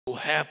so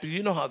happy.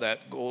 You know how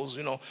that goes.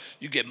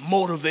 You get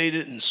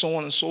motivated and so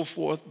on and so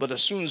forth. But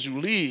as soon as you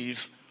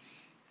leave,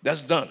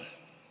 that's done.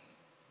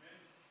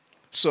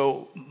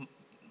 So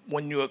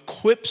when you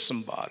equip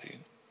somebody,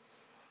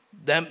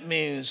 that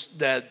means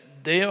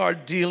that they are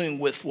dealing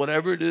with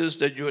whatever it is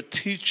that you're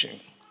teaching.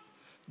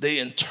 They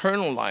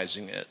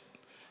internalizing it,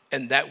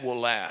 and that will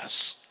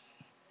last.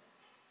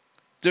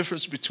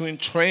 Difference between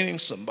training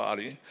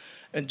somebody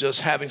and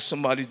just having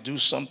somebody do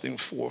something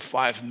for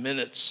 5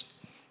 minutes.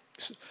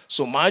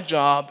 So my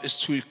job is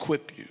to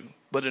equip you.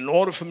 But in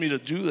order for me to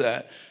do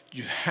that,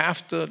 you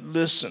have to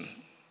listen.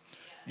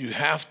 You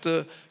have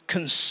to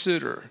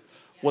consider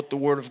what the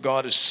Word of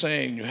God is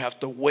saying. You have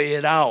to weigh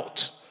it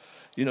out.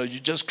 You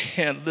just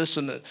can't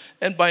listen.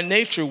 And by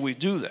nature, we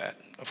do that,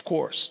 of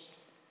course.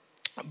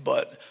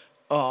 But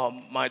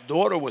my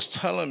daughter was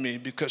telling me,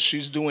 because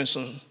she's doing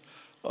some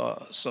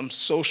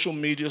social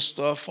media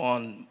stuff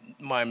on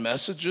my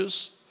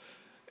messages,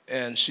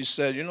 and she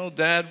said,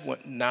 Dad,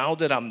 now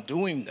that I'm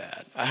doing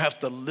that, I have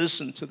to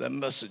listen to that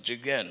message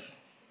again.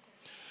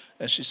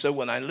 And she said,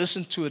 when I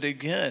listen to it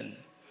again,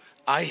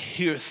 I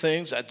hear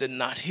things I did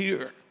not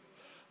hear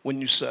when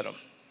you said them.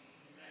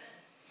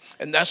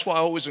 And that's why I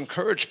always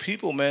encourage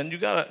people, man, you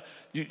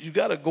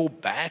gotta go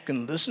back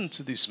and listen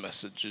to these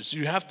messages.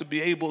 You have to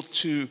be able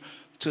to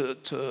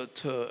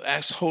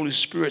ask Holy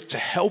Spirit to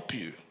help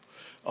you.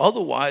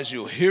 Otherwise,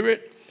 you'll hear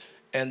it,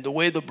 and the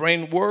way the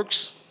brain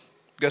works,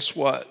 guess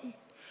what?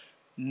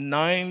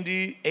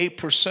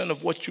 98%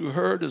 of what you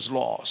heard is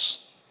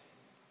lost.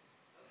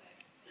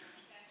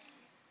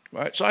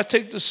 Right? So I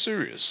take this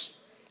serious.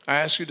 I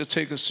ask you to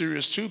take it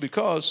serious too,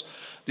 because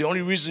the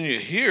only reason you're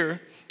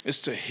here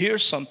is to hear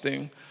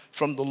something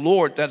from the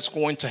Lord that's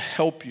going to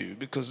help you,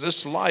 because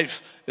this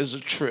life is a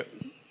trip.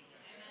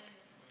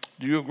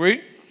 Do you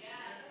agree? Yes.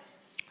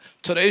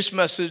 Today's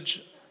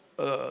message,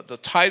 the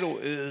title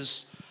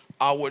is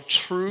Our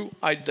True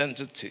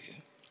Identity.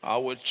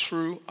 Our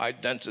True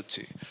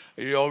Identity.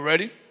 Are you all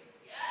ready?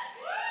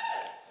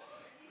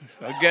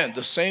 Yes. Again,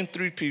 the same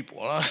 3 people.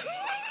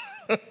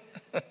 Huh?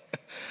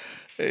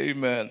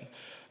 Amen.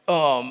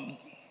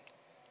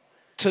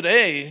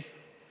 Today,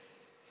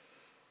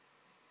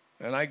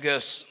 and I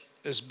guess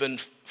it's been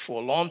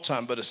for a long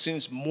time, but it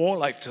seems more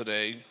like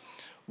today,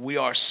 we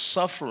are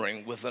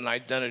suffering with an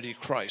identity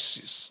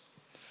crisis.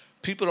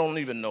 People don't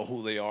even know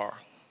who they are.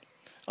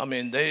 I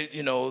mean,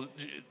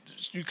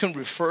 you can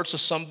refer to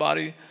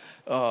somebody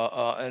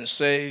and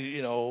say,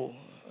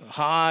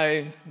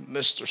 hi,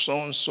 Mr.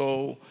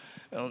 So-and-so,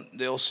 and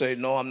they'll say,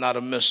 no, I'm not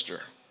a Mr.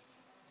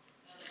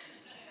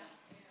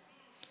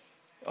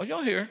 Are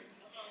y'all here?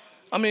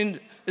 I mean,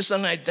 it's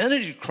an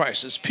identity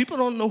crisis. People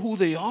don't know who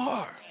they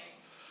are,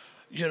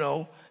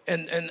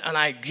 and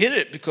I get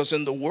it, because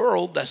in the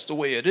world, that's the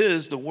way it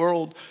is. The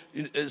world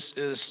is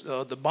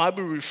the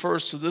Bible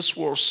refers to this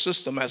world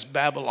system as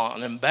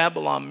Babylon, and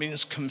Babylon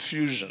means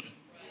confusion.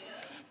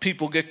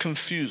 People get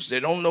confused. They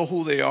don't know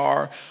who they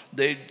are.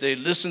 They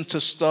listen to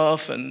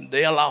stuff, and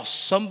they allow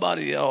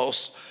somebody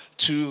else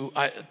to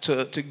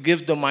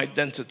give them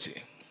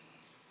identity.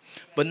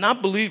 But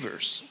not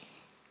believers,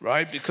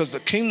 right? Because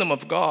the kingdom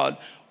of God,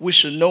 we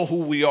should know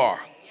who we are.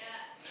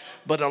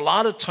 But a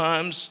lot of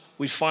times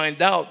we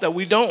find out that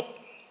we don't,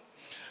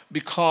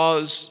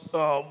 because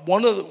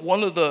one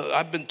of the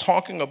I've been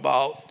talking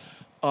about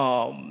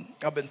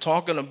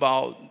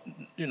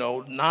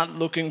not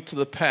looking to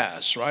the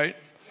past, right?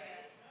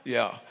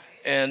 Yeah.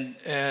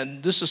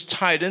 And this is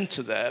tied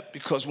into that,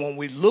 because when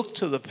we look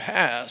to the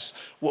past,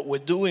 what we're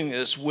doing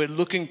is we're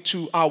looking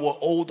to our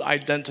old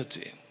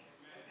identity.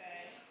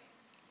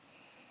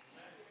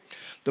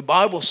 The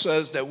Bible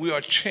says that we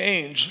are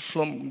changed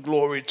from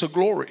glory to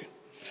glory.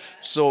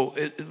 So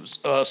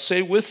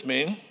say with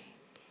me,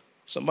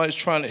 somebody's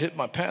trying to hit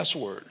my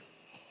password.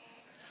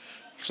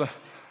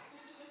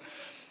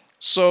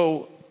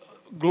 So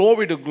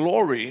glory to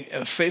glory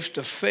and faith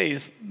to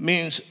faith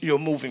means you're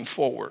moving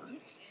forward.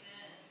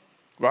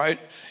 Right?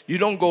 You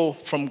don't go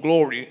from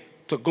glory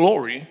to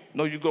glory.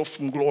 No, you go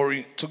from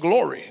glory to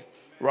glory.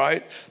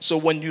 Right? So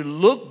when you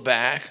look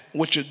back,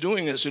 what you're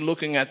doing is you're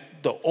looking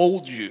at the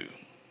old you,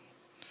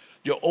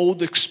 your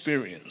old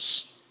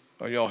experience.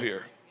 Are y'all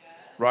here?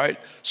 Right?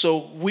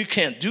 So we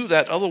can't do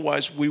that,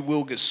 otherwise we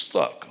will get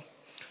stuck.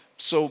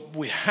 So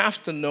we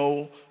have to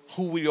know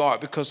who we are,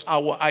 because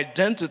our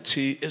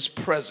identity is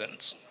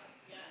present.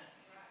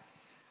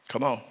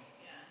 Come on.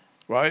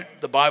 Right?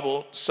 The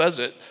Bible says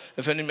it.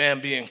 If any man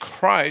be in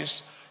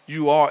Christ,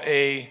 you are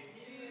a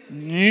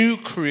new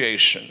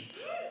creation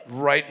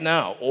right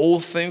now.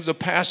 Old things are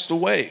passed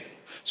away.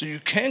 So you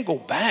can't go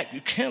back.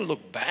 You can't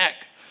look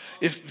back.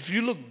 If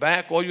you look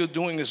back, all you're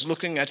doing is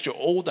looking at your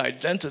old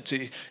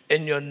identity,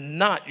 and you're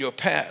not your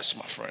past,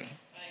 my friend.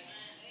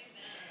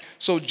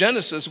 So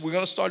Genesis, we're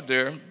going to start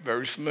there.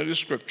 Very familiar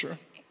scripture.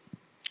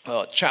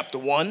 Chapter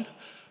 1,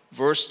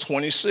 verse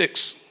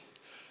 26.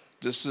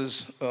 This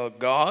is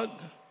God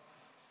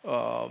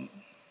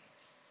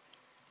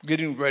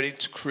getting ready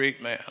to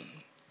create man.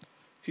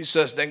 He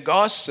says, then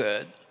God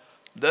said,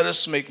 Let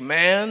us make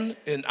man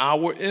in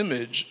our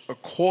image,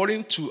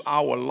 according to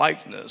our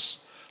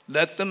likeness.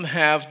 Let them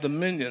have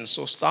dominion.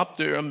 So stop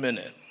there a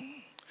minute,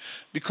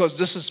 because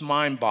this is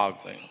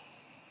mind-boggling.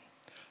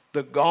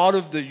 The God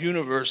of the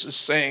universe is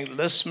saying,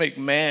 let's make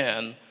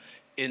man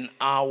in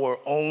our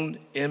own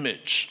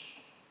image.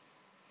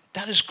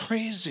 That is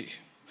crazy.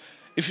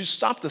 If you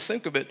stop to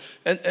think of it,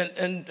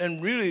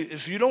 and really,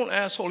 if you don't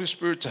ask Holy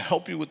Spirit to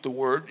help you with the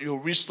word, you'll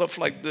read stuff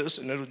like this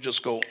and it'll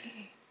just go.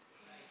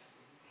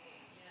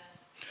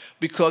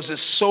 Because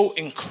it's so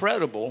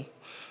incredible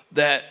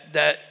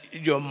that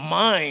your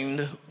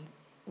mind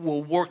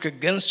will work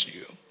against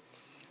you.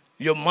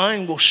 Your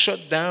mind will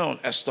shut down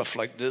at stuff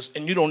like this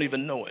and you don't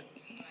even know it.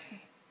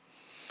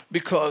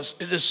 Because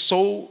it is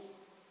so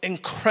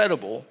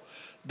incredible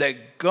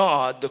that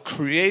God, the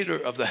creator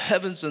of the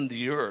heavens and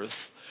the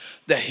earth,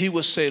 that he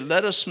would say,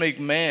 let us make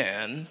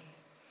man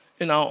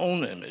in our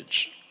own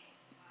image.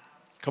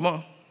 Come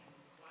on.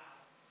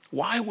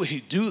 Why would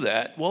he do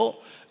that? Well,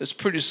 it's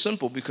pretty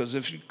simple, because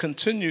if you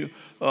continue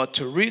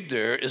to read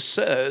there, it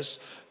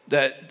says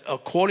that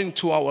according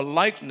to our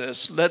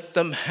likeness, let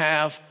them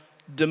have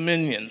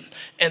dominion.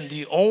 And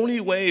the only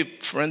way,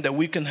 friend, that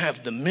we can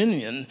have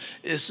dominion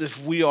is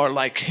if we are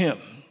like him.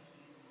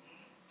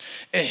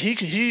 And he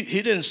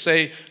didn't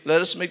say,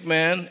 let us make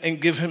man and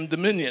give him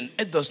dominion.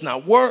 It does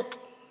not work.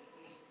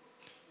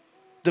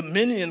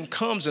 Dominion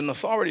comes and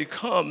authority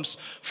comes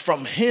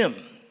from him.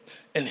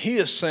 And he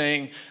is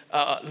saying,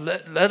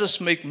 let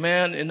us make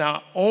man in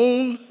our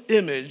own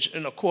image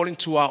and according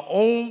to our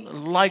own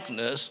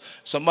likeness.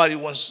 Somebody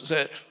once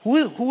said,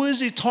 who is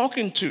he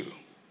talking to?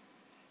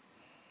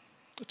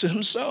 To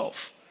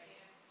himself.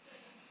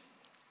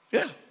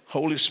 Yeah,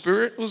 Holy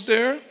Spirit was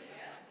there.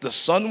 The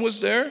Son was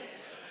there.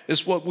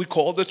 It's what we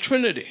call the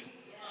Trinity.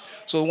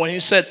 So when he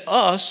said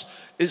us,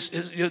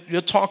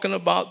 you're talking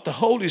about the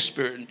Holy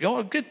Spirit.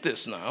 Y'all get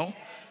this now.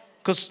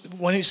 Because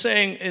when he's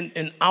saying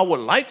in our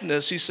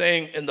likeness, he's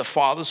saying in the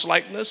Father's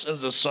likeness, in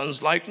the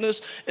Son's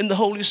likeness, in the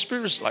Holy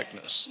Spirit's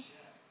likeness.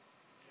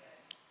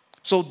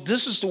 So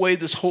this is the way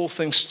this whole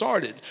thing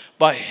started,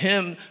 by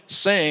him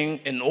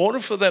saying in order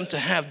for them to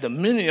have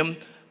dominion,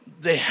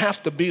 they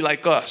have to be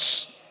like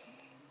us.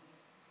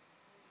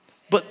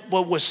 But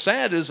what's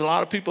sad is a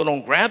lot of people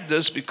don't grab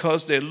this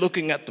because they're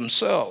looking at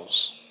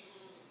themselves.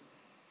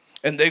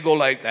 And they go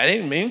like, that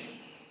ain't me.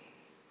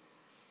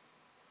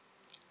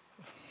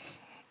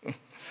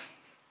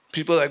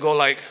 People that go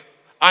like,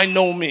 I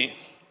know me.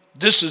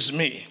 This is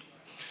me.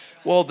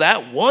 Well,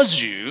 that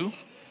was you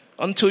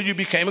until you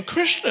became a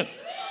Christian.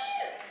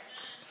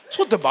 That's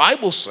what the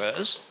Bible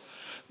says.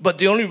 But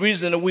the only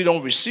reason that we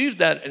don't receive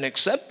that and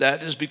accept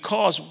that is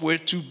because we're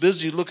too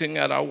busy looking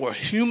at our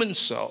human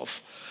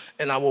self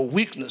and our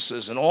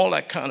weaknesses and all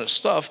that kind of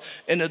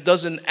stuff, and it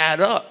doesn't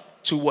add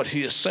up to what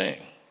he is saying.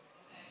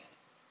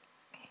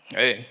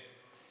 Hey.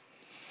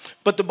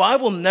 But the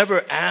Bible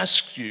never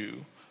asks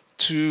you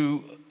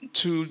to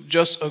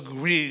just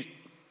agree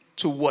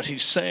to what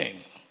he's saying.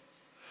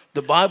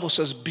 The Bible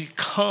says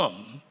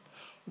become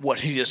what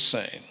he is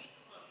saying.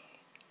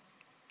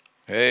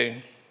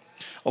 Hey.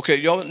 Okay,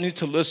 y'all need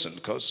to listen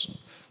because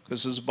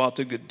this is about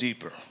to get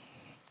deeper.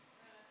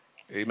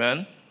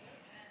 Amen?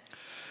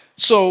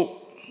 So,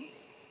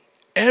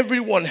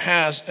 everyone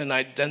has an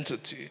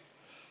identity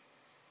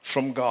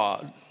from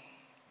God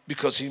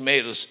because he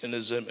made us in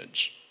his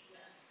image.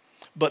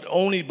 But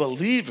only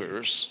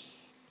believers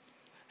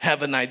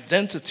have an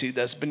identity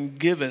that's been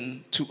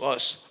given to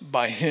us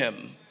by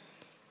him.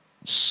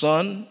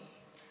 Son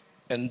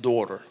and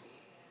daughter.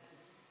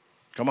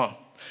 Come on.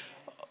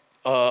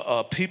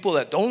 People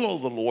that don't know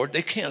the Lord,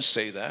 they can't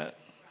say that.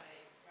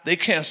 They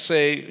can't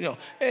say,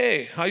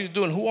 hey, how you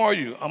doing? Who are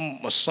you?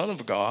 I'm a son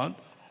of God.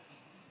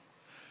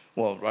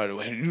 Well, right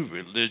away, you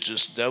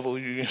religious devil.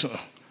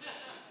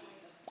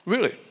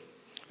 Really.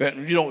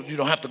 You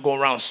don't have to go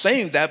around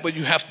saying that, but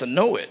you have to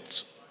know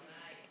it.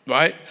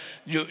 Right?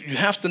 You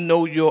have to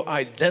know your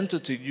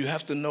identity. You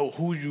have to know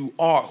who you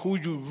are, who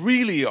you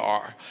really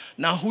are.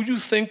 Not who you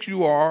think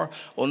you are,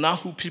 or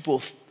not who people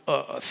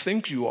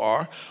think you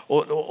are,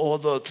 or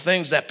the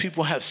things that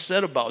people have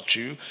said about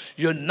you.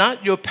 You're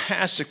not your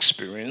past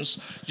experience.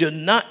 You're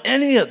not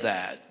any of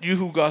that. You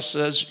who God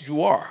says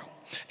you are.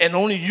 And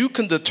only you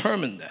can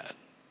determine that.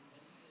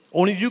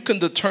 Only you can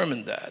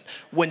determine that.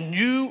 When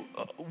you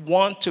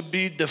want to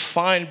be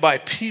defined by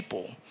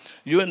people,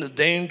 you're in a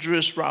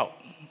dangerous route.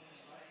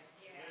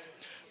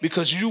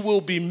 Because you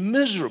will be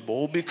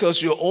miserable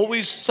because you're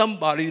always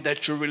somebody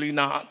that you're really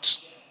not.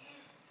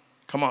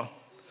 Come on.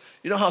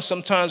 You know how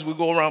sometimes we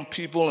go around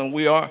people and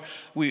we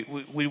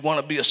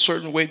want to be a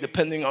certain way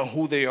depending on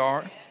who they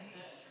are?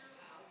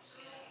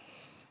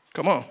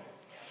 Come on.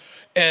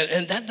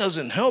 And that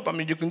doesn't help. I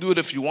mean, you can do it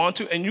if you want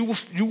to, and you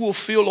will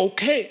feel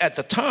okay at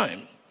the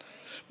time.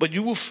 But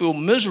you will feel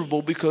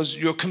miserable because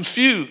you're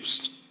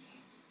confused.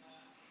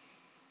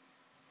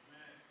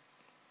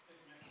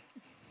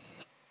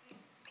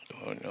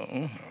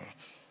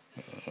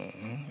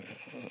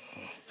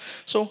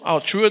 So our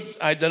true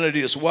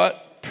identity is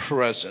what?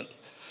 Present.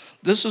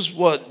 This is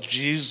what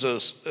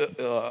Jesus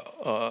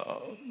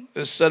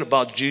is said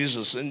about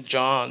Jesus in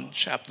John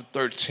chapter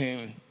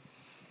 13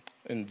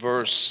 in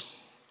verse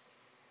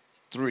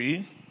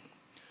 3.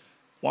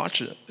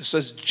 Watch it. It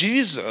says,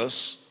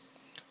 Jesus,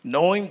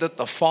 knowing that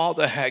the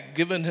Father had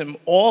given him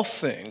all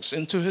things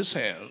into his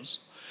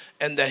hands,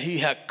 and that he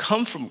had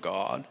come from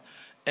God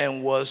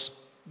and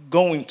was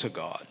going to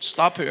God.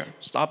 Stop here.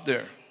 Stop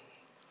there.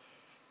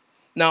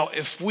 Now,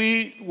 if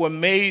we were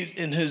made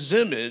in his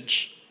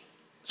image,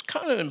 it's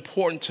kind of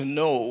important to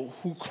know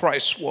who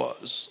Christ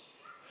was.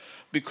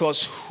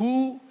 Because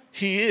who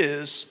he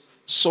is,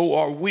 so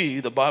are we,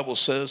 the Bible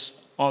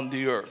says, on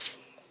the earth.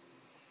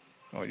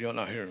 Oh, you're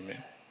not hearing me.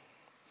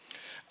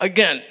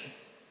 Again,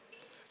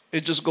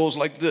 it just goes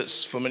like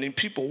this for many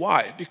people.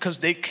 Why? Because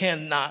they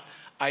cannot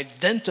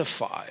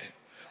identify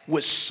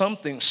with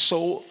something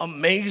so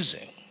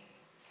amazing.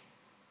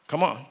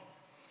 Come on.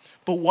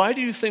 But why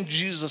do you think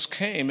Jesus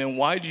came, and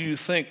why do you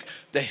think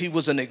that he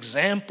was an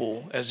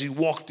example as he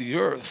walked the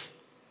earth?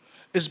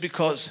 It's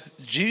because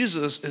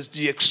Jesus is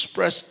the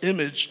express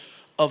image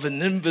of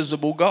an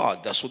invisible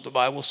God. That's what the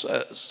Bible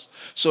says.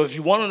 So if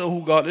you want to know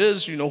who God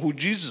is, you know who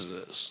Jesus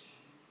is.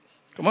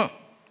 Come on.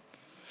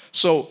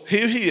 So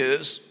here he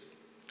is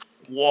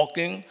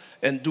walking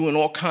and doing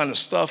all kind of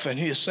stuff, and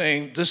he is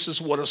saying this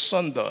is what a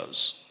son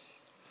does.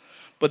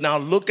 But now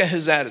look at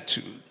his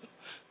attitude.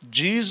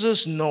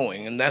 Jesus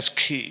knowing, and that's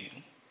key,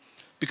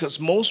 because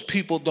most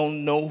people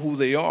don't know who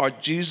they are.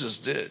 Jesus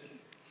did.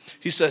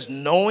 He says,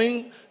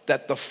 knowing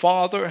that the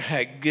Father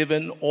had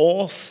given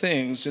all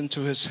things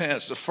into his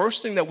hands. The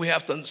first thing that we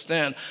have to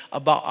understand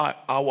about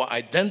our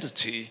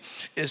identity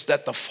is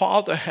that the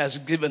Father has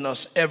given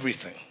us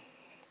everything.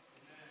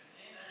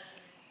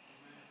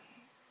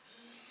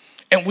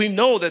 And we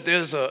know that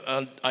there's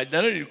an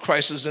identity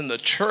crisis in the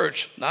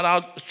church, not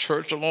our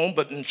church alone,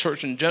 but in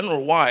church in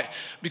general. Why?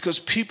 Because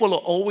people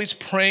are always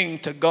praying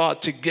to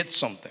God to get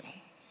something.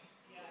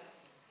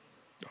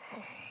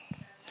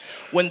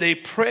 When they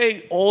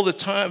pray all the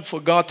time for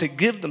God to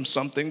give them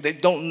something, they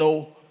don't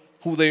know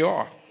who they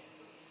are.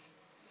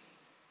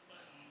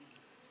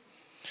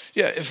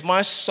 Yeah, if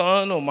my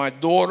son or my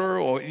daughter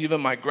or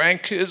even my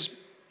grandkids,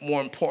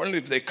 more importantly,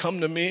 if they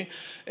come to me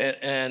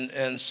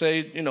and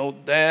say, you know,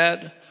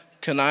 Dad,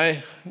 can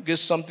I get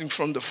something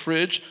from the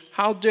fridge?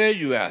 How dare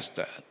you ask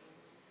that?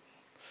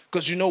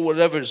 Because you know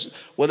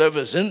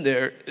whatever's in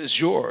there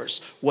is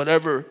yours.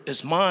 Whatever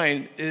is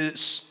mine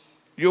is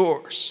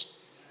yours.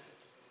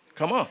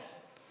 Come on.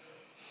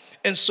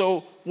 And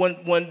so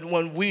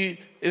when we,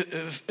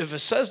 if it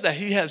says that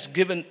he has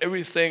given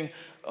everything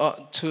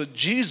to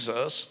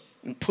Jesus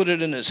and put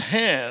it in his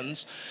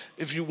hands,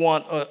 if you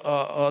want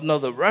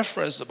another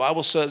reference, the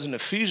Bible says in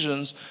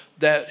Ephesians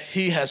that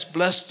he has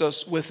blessed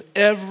us with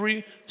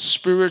every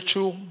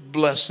spiritual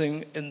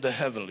blessing in the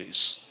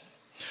heavenlies.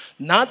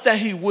 Not that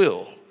he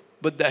will,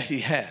 but that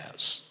he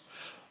has.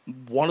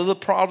 One of the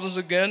problems,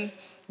 again,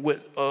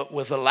 with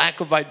a lack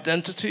of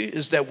identity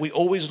is that we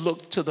always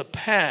look to the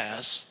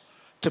past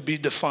to be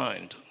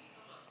defined.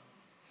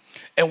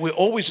 And we're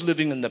always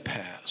living in the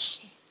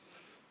past.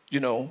 You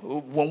know,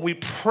 when we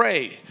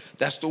pray,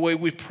 that's the way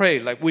we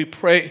pray. Like we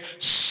pray,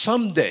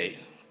 someday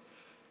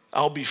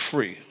I'll be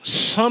free.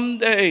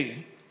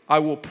 Someday I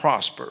will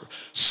prosper.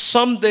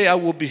 Someday I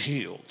will be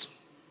healed.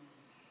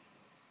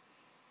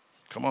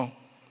 Come on.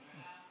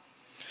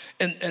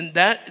 And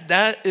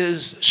that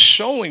is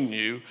showing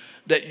you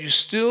that you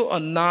still are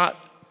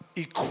not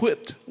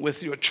equipped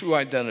with your true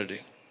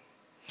identity.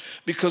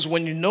 Because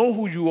when you know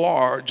who you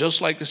are,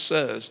 just like it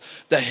says,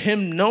 that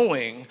him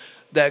knowing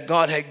that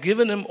God had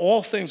given him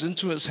all things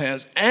into his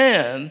hands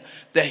and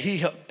that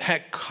he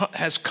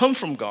has come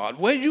from God.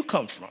 Where you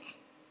come from?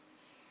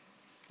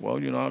 Well,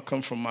 you know, I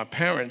come from my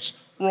parents.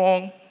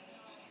 Wrong.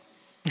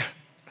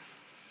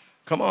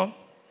 Come on.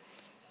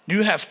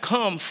 You have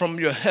come from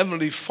your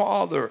heavenly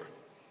Father.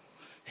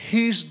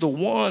 He's the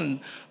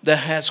one that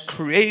has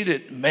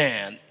created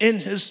man in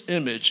his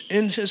image,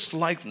 in his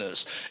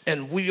likeness.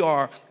 And we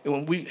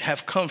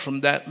have come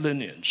from that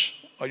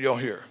lineage. Are y'all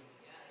here?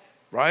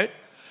 Right?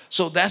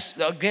 So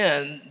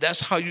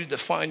that's how you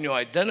define your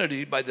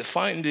identity, by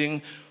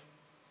defining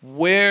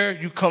where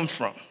you come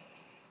from.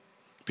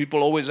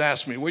 People always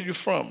ask me, where you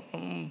from?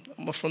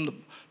 I'm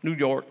from New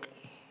York.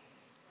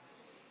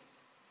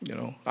 You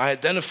know, I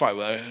identify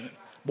with it.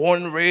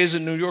 Born and raised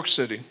in New York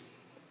City.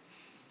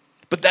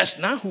 But that's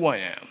not who I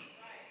am.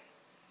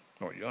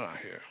 Oh, you're not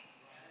here.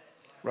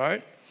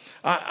 Right?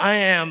 I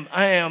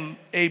am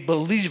a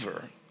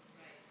believer.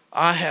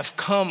 I have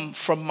come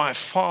from my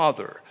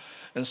Father.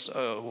 And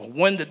so,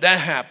 when did that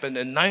happen?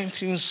 In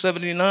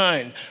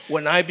 1979,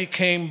 when I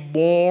became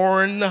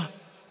born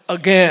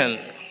again.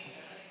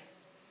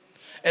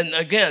 And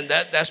again,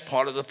 that's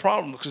part of the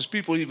problem, because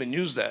people even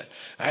use that.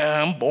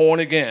 I'm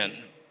born again.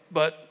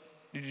 But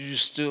you're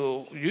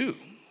still you.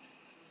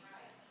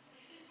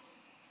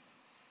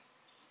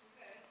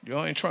 You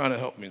ain't trying to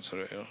help me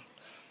today. Huh?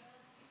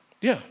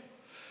 Yeah.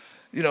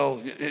 You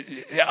know,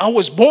 I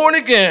was born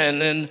again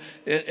in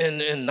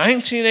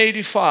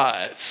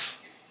 1985.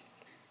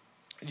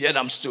 Yet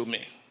I'm still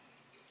me.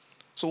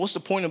 So what's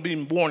the point of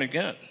being born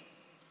again?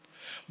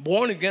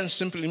 Born again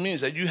simply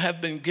means that you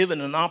have been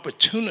given an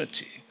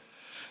opportunity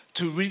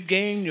to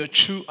regain your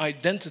true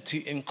identity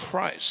in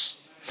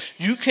Christ.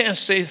 You can't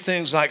say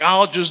things like,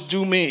 I'll just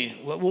do me.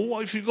 Well,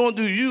 if you're going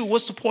to do you,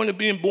 what's the point of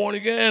being born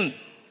again?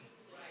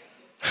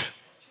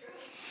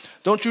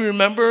 Don't you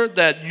remember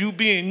that you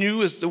being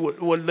you is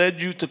what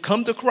led you to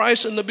come to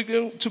Christ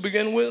to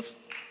begin with?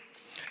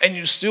 And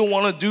you still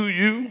want to do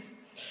you?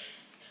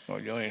 Oh,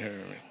 you ain't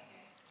hearing me.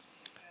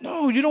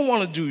 No, you don't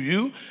want to do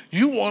you.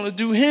 You want to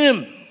do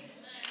him.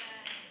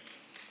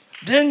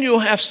 Then you'll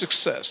have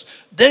success.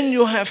 Then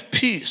you'll have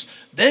peace.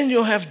 Then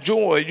you'll have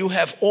joy. You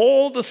have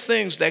all the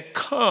things that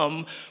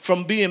come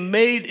from being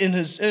made in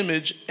his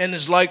image and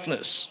his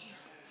likeness.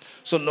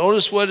 So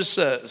notice what it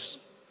says.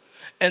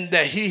 And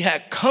that he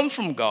had come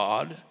from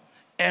God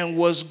and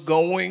was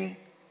going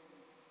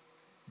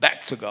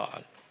back to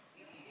God.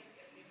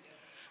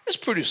 It's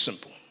pretty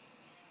simple.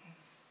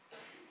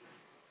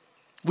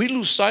 We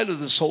lose sight of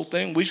this whole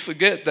thing. We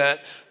forget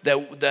that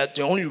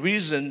the only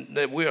reason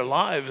that we're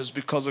alive is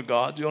because of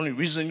God. The only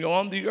reason you're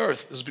on the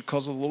earth is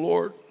because of the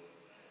Lord.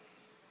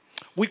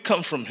 We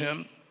come from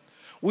him.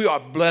 We are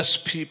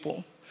blessed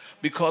people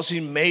because he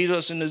made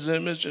us in his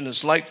image and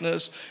his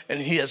likeness,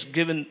 and he has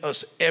given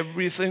us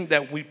everything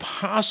that we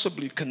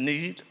possibly could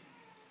need.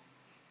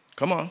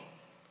 Come on.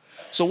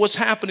 So what's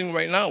happening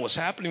right now? What's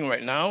happening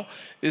right now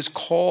is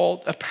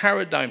called a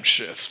paradigm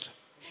shift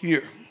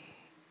here.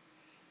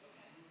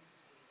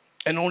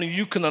 And only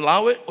you can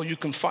allow it or you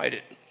can fight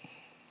it.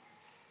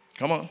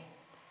 Come on.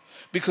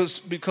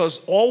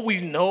 Because all we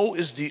know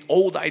is the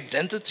old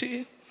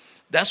identity.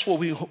 That's what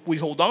we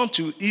hold on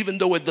to, even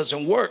though it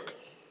doesn't work.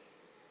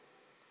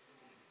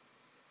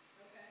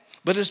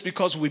 But it's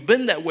because we've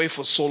been that way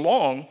for so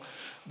long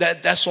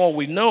that that's all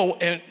we know.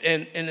 And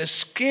it's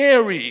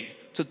scary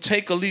to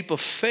take a leap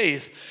of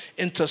faith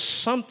into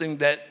something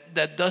that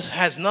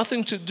has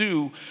nothing to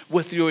do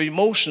with your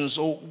emotions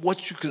or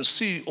what you can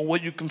see or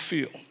what you can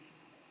feel.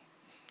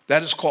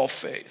 That is called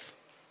faith.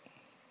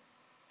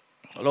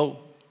 Hello?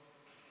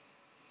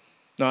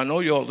 Now, I know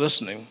you're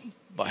listening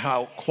by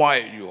how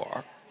quiet you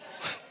are.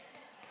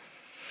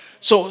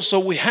 So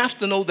we have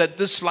to know that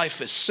this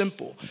life is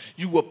simple.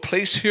 You were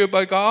placed here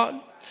by God.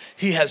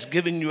 He has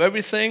given you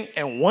everything,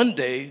 and one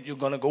day you're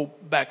going to go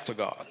back to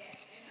God.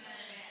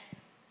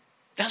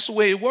 That's the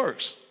way it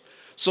works.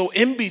 So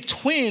in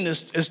between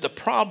is the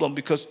problem,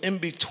 because in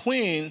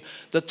between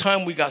the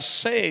time we got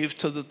saved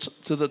to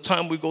the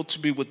time we go to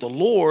be with the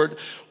Lord,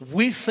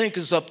 we think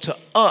it's up to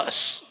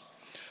us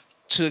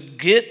to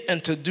get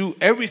and to do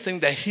everything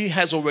that he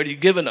has already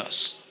given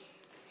us.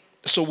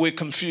 So we're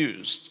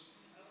confused.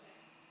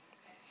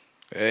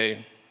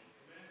 Okay.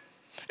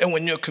 And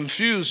when you're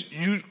confused,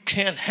 you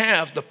can't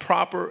have the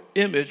proper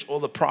image or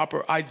the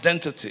proper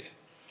identity.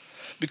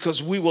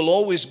 Because we will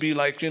always be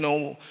like,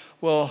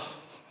 well,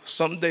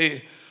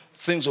 someday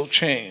things will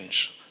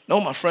change. No,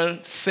 my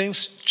friend,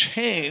 things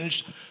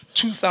changed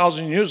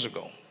 2,000 years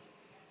ago.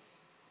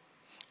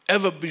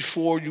 Ever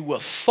before you were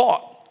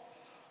thought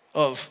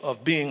of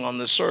being on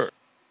this earth.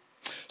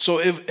 So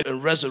if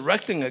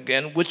resurrecting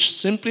again, which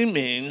simply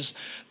means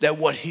that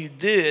what he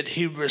did,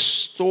 he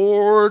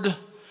restored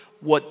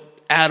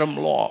what Adam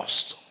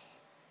lost.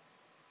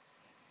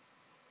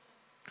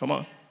 Come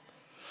on.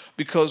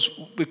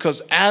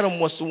 Because Adam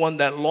was the one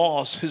that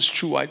lost his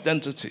true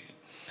identity.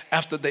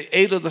 After they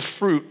ate of the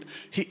fruit,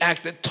 he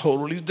acted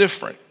totally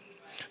different.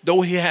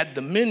 Though he had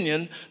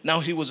dominion, now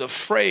he was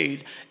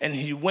afraid, and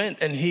he went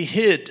and he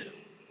hid.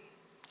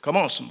 Come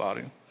on,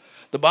 somebody.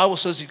 The Bible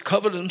says he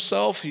covered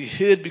himself, he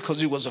hid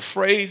because he was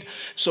afraid,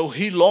 so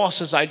he lost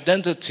his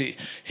identity.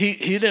 He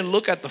didn't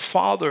look at the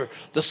Father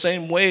the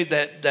same way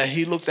that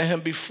he looked at him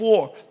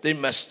before they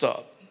messed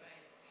up.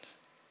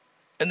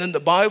 And then the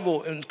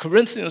Bible in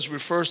Corinthians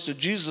refers to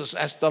Jesus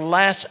as the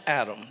last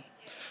Adam.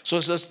 So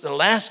it says the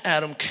last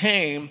Adam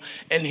came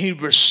and he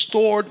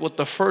restored what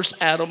the first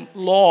Adam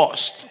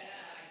lost.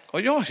 Are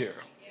y'all here?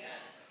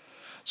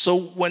 So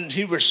when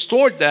he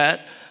restored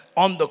that,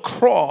 on the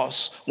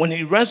cross, when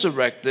he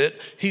resurrected,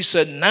 he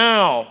said,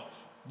 now,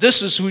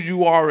 this is who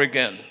you are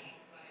again.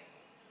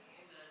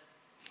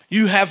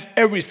 You have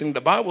everything.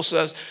 The Bible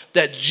says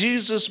that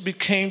Jesus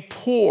became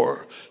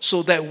poor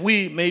so that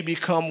we may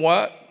become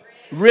what?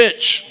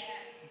 Rich.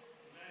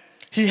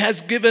 He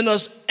has given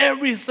us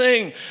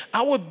everything.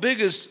 Our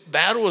biggest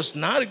battle is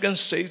not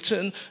against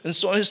Satan, and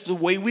so it's the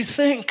way we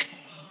think.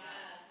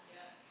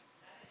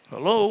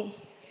 Hello?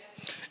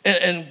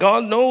 And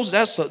God knows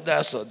that's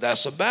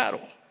a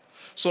battle.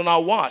 So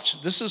now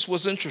watch. This is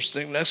what's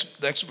interesting.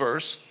 Next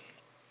verse.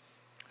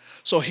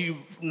 So he,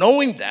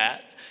 knowing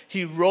that,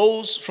 he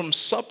rose from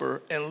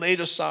supper and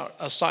laid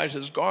aside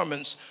his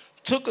garments,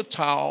 took a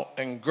towel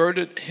and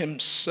girded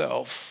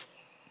himself.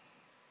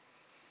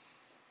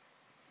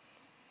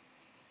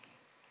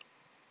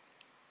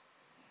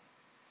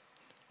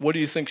 What do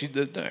you think he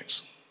did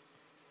next?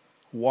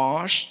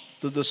 Washed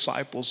the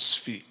disciples'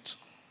 feet.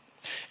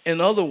 In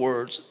other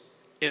words,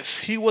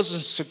 if he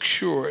wasn't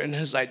secure in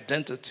his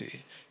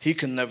identity, he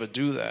can never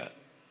do that.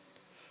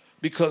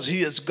 because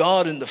he is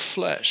God in the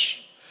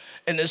flesh.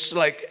 And it's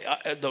like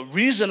the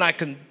reason I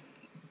can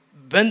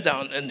bend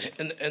down,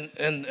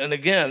 and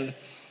again,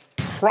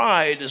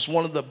 pride is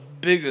one of the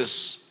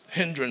biggest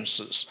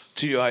hindrances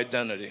to your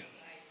identity.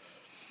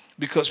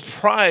 Because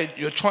pride,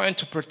 you're trying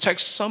to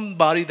protect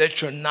somebody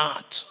that you're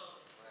not.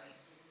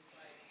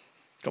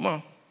 Come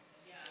on.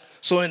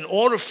 So in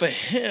order for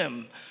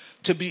him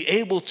to be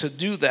able to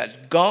do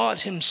that,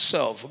 God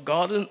himself,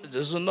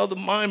 there's another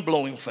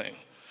mind-blowing thing.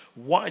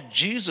 Why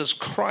Jesus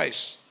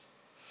Christ,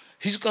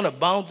 he's going to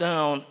bow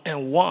down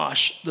and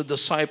wash the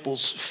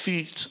disciples'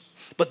 feet.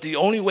 But the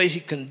only way he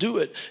can do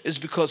it is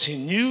because he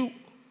knew,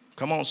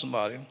 come on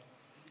somebody,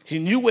 he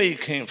knew where he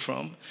came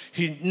from.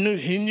 He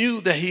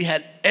knew that he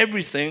had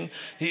everything.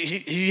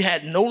 He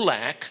had no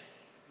lack.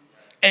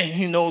 And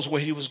he knows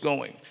where he was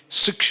going.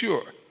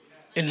 Secure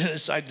in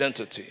his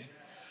identity.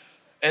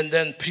 And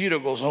then Peter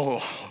goes, oh,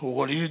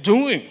 what are you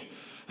doing?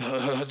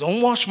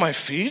 Don't wash my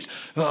feet.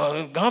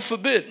 God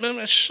forbid.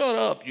 Man, shut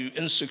up, you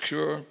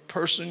insecure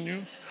person,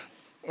 you.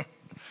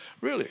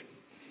 Really.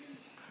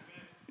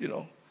 You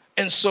know.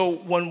 And so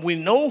when we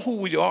know who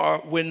we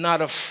are, we're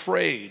not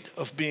afraid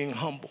of being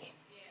humble.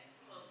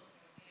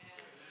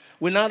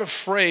 We're not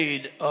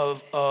afraid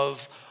of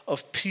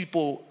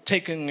people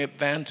taking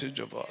advantage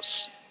of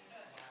us.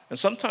 And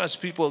sometimes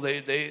people,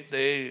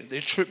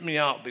 they trip me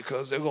out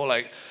because they go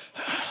like,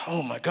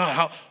 oh my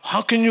God,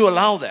 how can you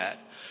allow that?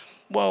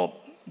 Well,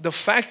 the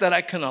fact that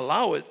I can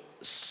allow it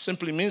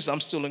simply means I'm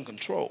still in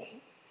control.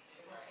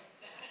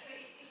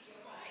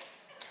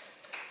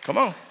 Come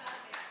on.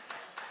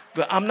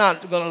 But I'm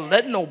not going to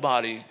let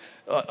nobody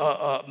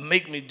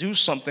make me do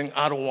something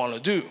I don't want to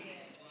do.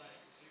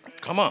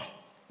 Come on.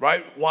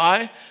 Right?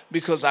 Why?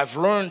 Because I've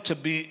learned to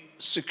be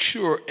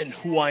secure in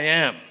who I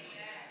am.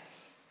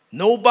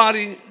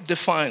 Nobody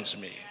defines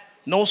me.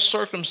 No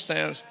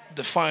circumstance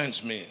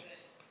defines me.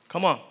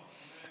 Come on.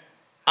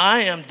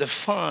 I am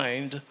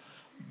defined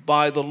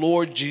by the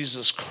Lord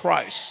Jesus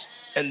Christ,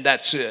 and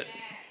that's it.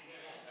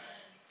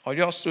 Are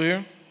y'all still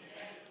here?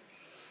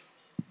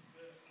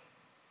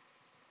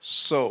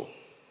 So,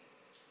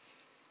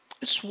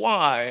 it's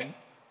why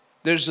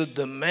there's a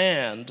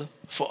demand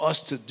for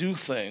us to do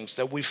things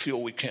that we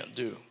feel we can't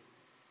do.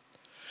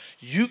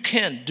 You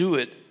can't do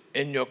it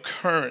in your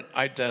current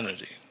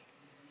identity.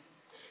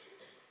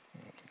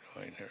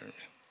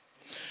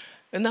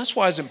 And that's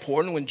why it's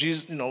important when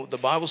Jesus, the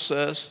Bible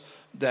says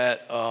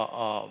that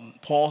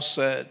Paul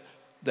said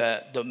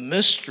that the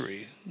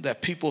mystery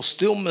that people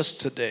still miss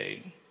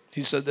today,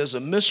 he said there's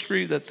a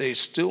mystery that they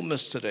still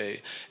miss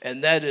today,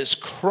 and that is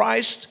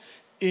Christ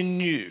in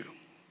you,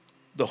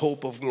 the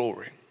hope of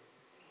glory.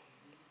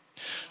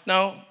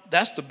 Now,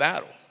 that's the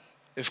battle.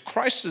 If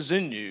Christ is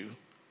in you,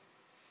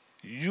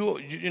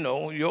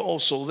 you're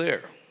also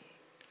there.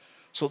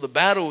 So the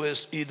battle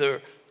is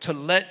either to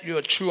let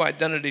your true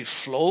identity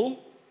flow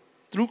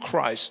through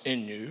Christ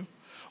in you,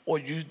 or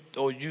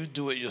you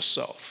do it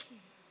yourself.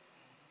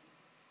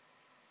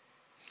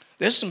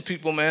 There's some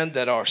people, man,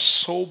 that are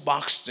so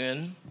boxed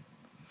in.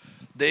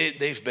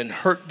 They've been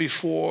hurt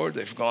before.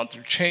 They've gone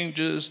through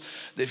changes.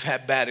 They've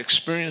had bad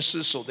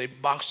experiences, so they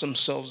box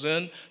themselves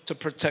in to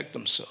protect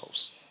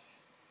themselves.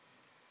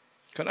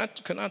 Can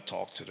I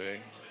talk today?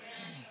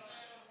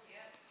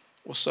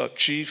 What's up,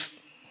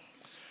 Chief?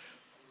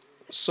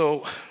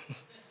 So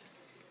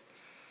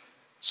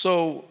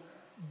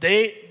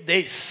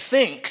they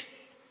think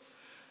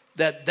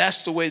that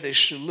that's the way they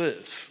should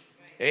live.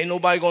 Ain't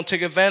nobody gonna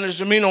take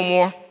advantage of me no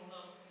more.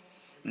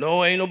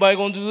 No, ain't nobody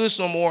gonna do this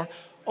no more.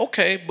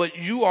 Okay, but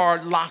you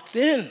are locked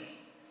in.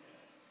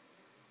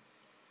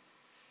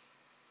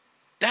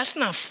 That's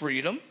not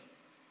freedom.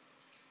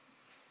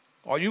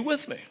 Are you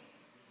with me?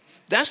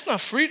 That's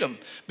not freedom,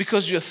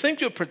 because you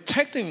think you're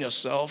protecting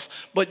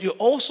yourself, but you're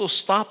also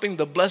stopping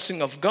the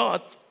blessing of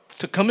God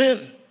to come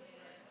in.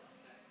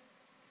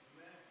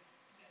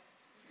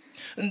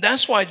 And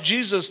that's why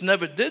Jesus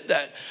never did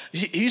that.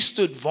 He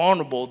stood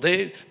vulnerable.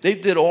 They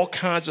did all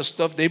kinds of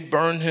stuff. They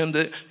burned him,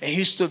 and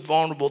he stood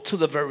vulnerable to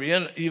the very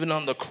end, even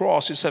on the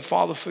cross. He said,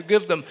 Father,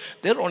 forgive them.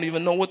 They don't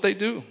even know what they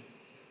do.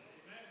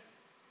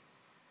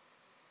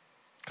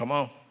 Come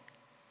on.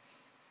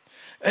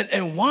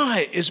 And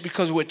why? Is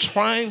because we're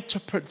trying to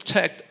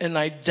protect an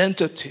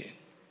identity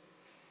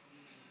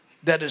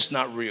that is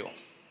not real.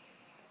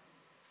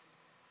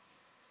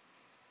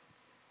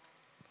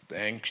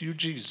 Thank you,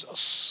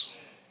 Jesus.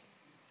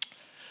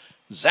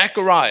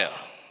 Zechariah.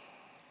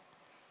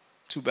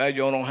 Too bad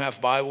y'all don't have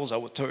Bibles. I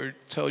would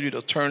tell you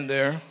to turn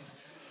there,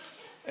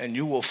 and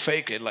you will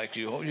fake it like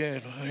oh yeah,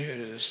 here it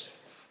is.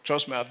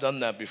 Trust me, I've done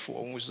that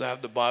before. When we used to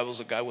have the Bibles,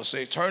 the guy would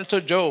say, turn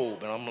to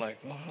Job. And I'm like,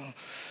 oh,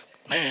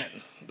 man,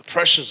 the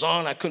pressure's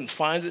on. I couldn't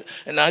find it.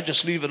 And I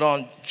just leave it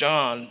on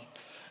John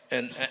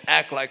and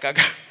act like I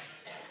got.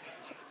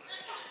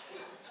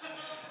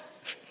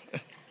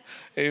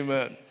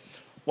 Amen.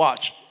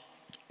 Watch.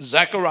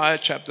 Zechariah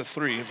chapter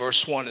 3,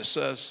 verse 1, it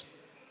says.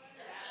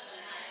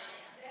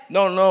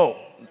 No.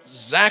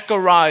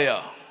 Zechariah.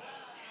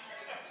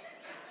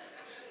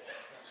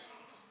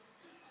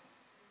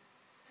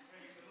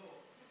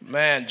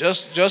 Man,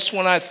 just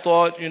when I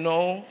thought,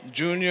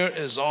 Junior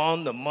is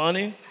on the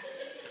money,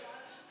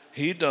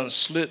 he done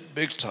slid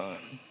big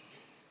time.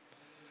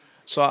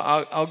 So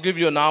I'll give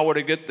you an hour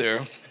to get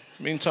there.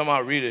 Meantime,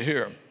 I'll read it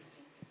here.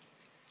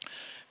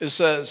 It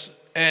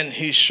says, and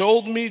he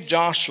showed me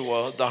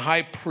Joshua, the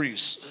high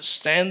priest,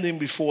 standing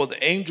before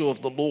the angel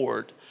of the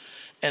Lord,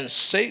 and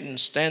Satan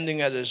standing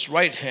at his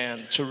right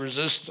hand to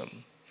resist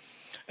him.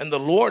 And the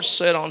Lord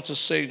said unto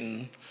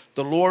Satan,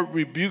 the Lord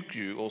rebuke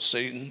you, O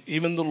Satan,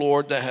 even the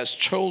Lord that has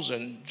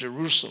chosen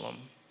Jerusalem.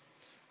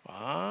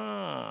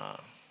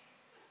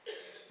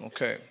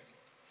 Okay.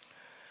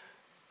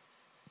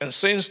 And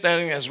Satan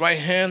standing at his right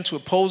hand to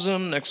oppose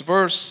him. Next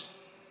verse.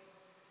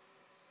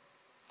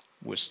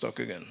 We're stuck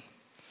again.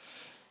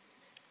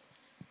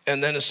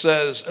 And then it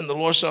says, and the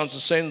Lord said unto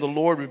Satan, the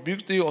Lord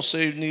rebuke thee, O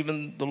Satan,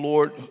 even the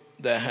Lord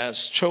that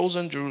has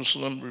chosen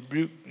Jerusalem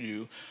rebuke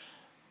you.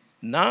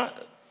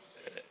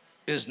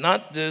 Is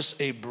not this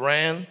a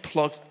brand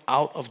plucked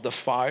out of the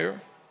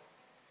fire?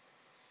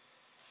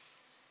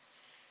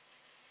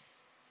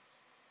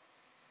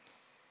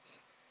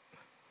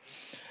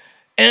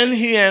 And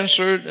he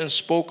answered and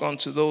spoke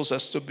unto those that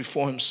stood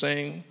before him,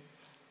 saying,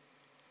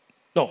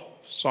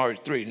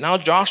 3. Now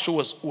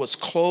Joshua was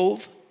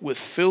clothed with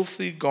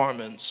filthy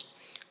garments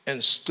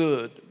and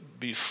stood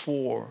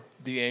before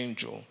the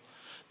angel.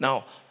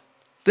 Now,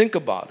 think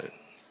about it,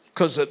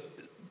 because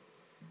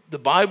the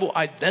Bible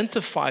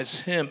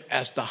identifies him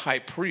as the high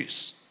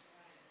priest.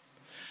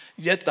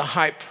 Yet the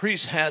high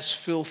priest has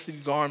filthy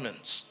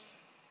garments.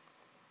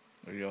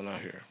 You're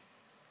not here.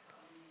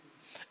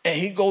 And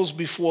he goes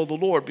before the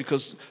Lord,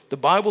 because the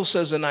Bible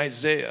says in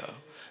Isaiah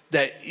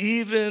that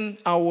even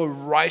our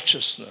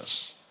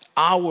righteousness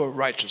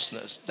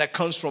that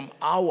comes from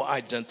our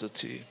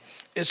identity,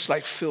 it's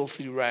like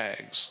filthy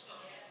rags.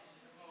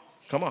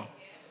 Come on.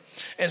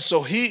 And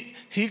so he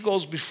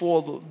goes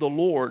before the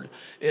Lord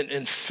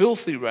in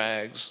filthy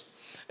rags.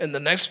 And the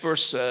next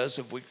verse says,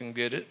 if we can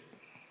get it,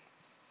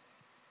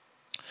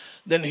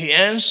 then he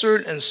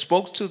answered and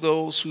spoke to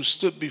those who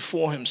stood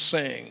before him,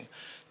 saying,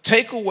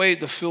 take away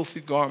the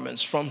filthy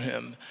garments from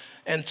him.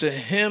 And to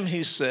him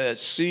he said,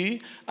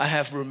 see, I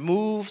have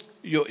removed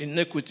your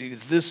iniquity.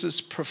 This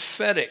is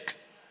prophetic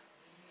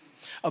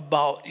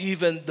about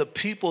even the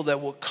people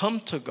that will come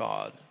to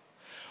God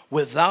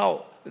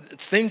without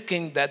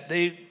thinking that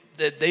they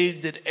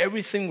did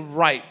everything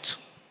right,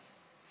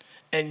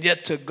 and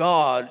yet to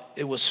God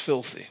it was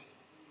filthy.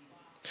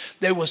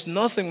 There was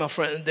nothing, my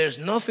friend, there's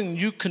nothing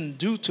you can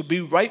do to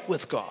be right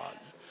with God.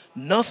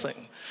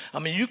 Nothing. I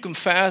mean, you can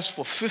fast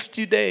for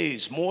 50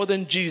 days, more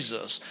than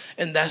Jesus,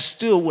 and that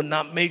still would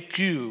not make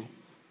you,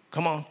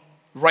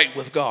 right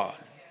with God.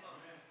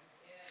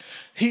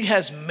 He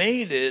has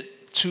made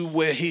it to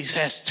where he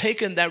has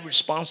taken that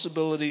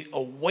responsibility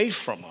away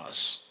from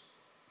us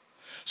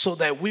so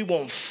that we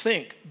won't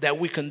think that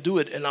we can do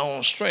it in our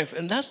own strength.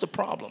 And that's the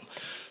problem.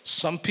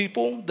 Some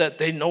people that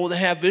they know they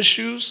have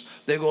issues,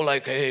 they go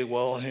like, hey,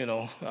 well,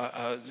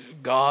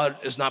 God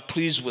is not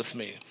pleased with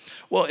me.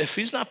 Well, if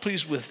he's not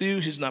pleased with you,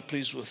 he's not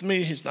pleased with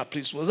me, he's not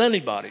pleased with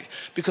anybody.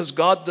 Because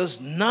God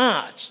does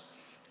not,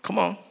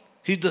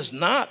 he does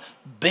not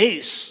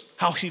base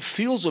how he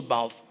feels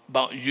about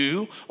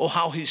you or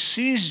how he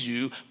sees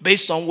you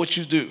based on what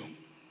you do.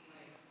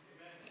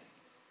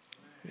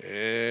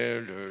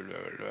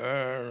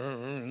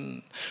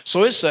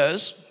 So it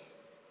says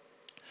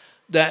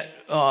that,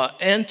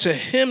 and to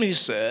him he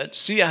said,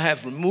 see, I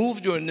have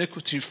removed your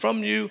iniquity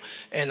from you,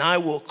 and I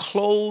will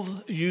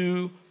clothe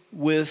you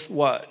with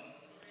what?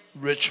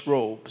 Rich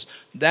robes.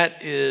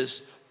 That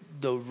is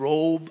the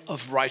robe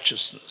of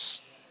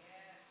righteousness.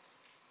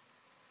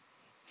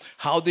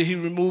 How did he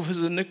remove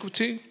his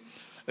iniquity?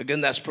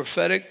 Again, that's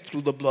prophetic,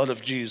 through the blood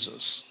of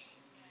Jesus.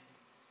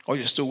 Are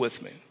you still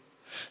with me?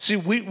 See,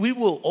 we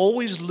will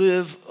always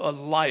live a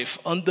life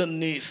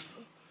underneath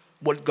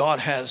what God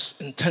has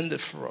intended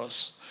for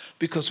us,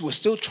 because we're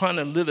still trying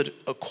to live it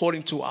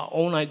according to our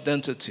own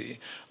identity,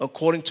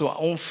 according to our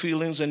own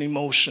feelings and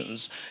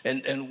emotions.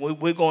 And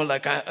we're going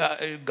like,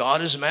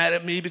 God is mad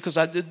at me because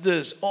I did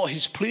this. Oh,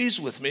 he's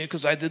pleased with me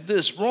because I did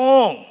this.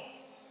 Wrong.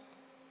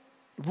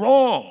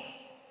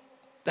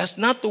 That's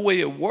not the way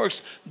it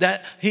works.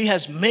 That he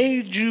has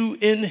made you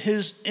in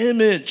his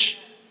image,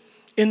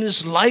 in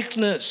his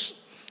likeness.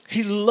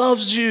 He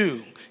loves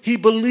you. He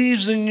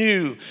believes in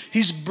you.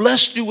 He's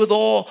blessed you with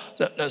all.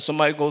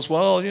 Somebody goes,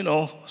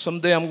 well,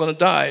 someday I'm going to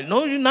die.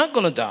 No, you're not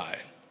going to die.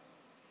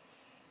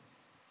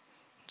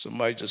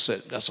 Somebody just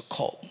said, that's a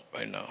cult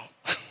right now.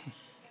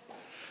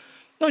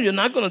 No, you're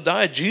not going to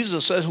die.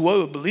 Jesus says,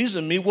 whoever believes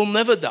in me will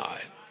never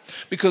die.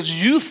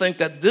 Because you think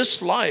that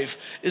this life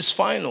is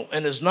final,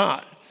 and it's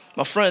not.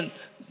 My friend,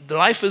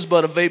 life is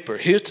but a vapor.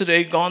 Here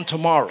today, gone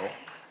tomorrow.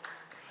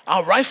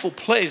 Our rightful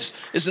place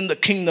is in the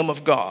kingdom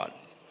of God.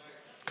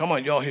 Come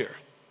on, y'all here.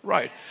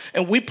 Right.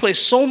 And we place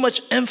so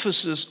much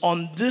emphasis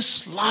on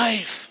this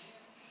life.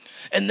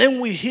 And then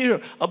we hear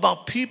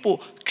about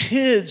people,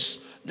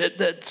 kids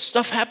that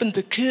stuff happened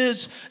to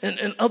kids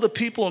and other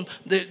people, and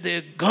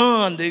they're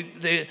gone,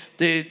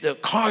 the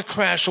car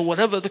crash or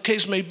whatever the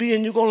case may be,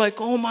 and you go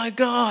like, oh my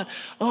God.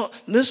 Oh,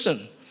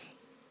 listen,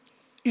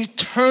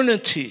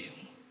 eternity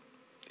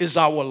is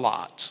our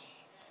lot.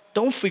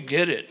 Don't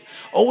forget it.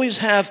 Always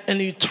have an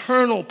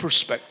eternal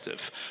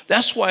perspective.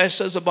 That's why it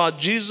says about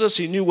Jesus,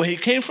 he knew where he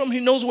came from, he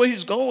knows where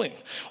he's going.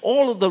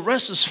 All of the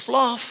rest is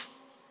fluff.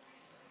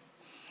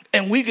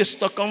 And we get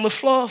stuck on the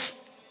fluff.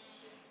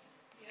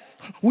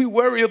 We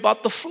worry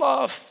about the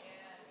fluff.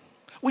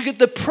 We get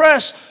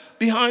depressed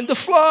behind the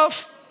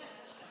fluff.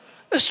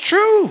 It's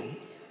true.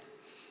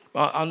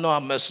 I know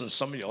I'm messing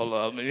some of y'all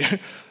up.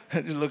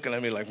 You're looking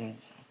at me like,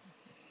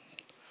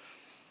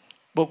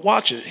 but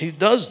watch it. He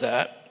does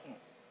that.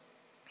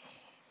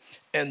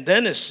 And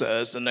then it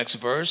says, the next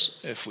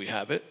verse, if we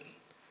have it,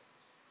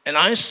 and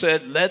I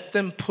said, let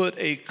them put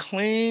a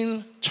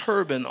clean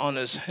turban on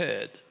his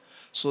head.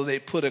 So they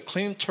put a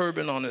clean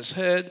turban on his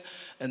head,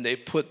 and they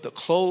put the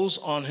clothes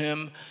on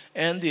him,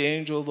 and the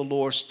angel of the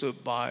Lord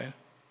stood by.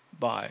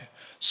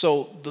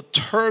 So the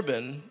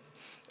turban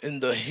in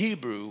the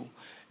Hebrew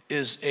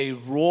is a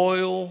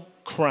royal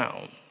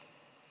crown.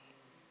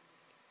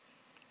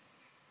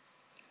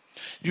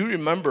 You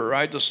remember,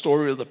 right, the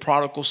story of the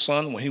prodigal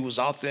son when he was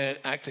out there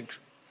acting,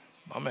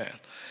 my man,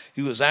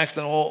 he was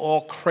acting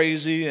all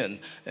crazy and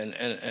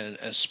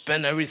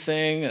spent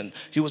everything, and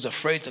he was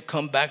afraid to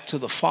come back to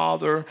the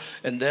father,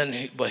 and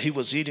then but he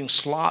was eating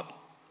slop,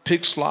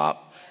 pig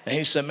slop, and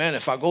he said, man,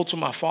 if I go to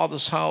my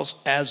father's house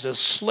as a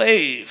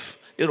slave,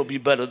 it'll be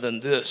better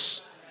than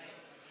this.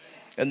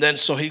 And then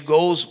so he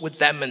goes with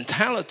that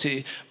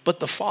mentality, but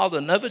the father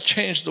never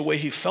changed the way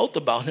he felt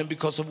about him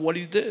because of what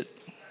he did.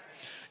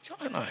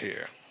 Y'all are not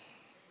here.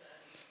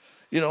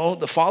 You know,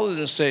 the father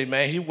didn't say,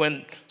 man, he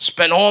went,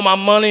 spent all my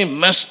money,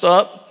 messed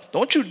up.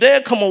 Don't you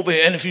dare come over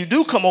here. And if you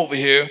do come over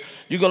here,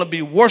 you're going to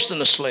be worse than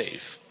a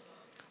slave.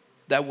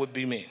 That would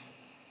be me.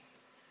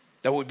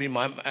 That would be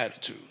my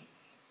attitude.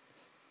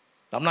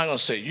 I'm not going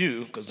to say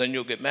you, because then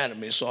you'll get mad at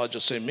me, so I'll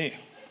just say me.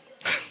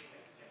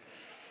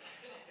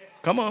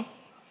 Come on.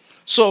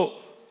 So,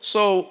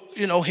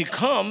 you know, he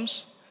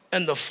comes,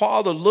 and the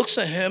father looks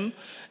at him,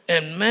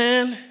 and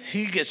man,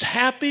 he gets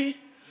happy.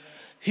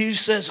 He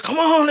says, come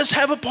on, let's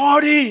have a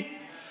party.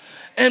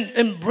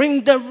 And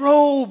bring the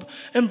robe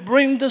and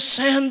bring the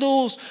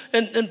sandals.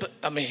 And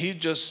I mean, he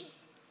just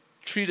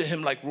treated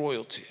him like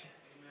royalty.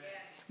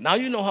 Now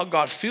you know how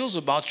God feels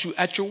about you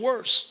at your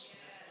worst.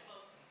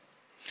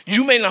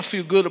 You may not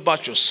feel good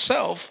about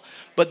yourself,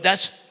 but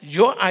that's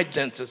your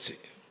identity.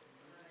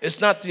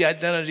 It's not the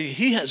identity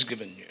he has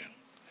given you.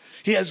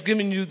 He has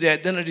given you the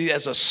identity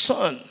as a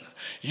son.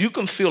 You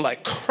can feel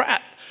like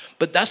crap,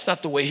 but that's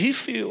not the way he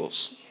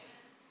feels.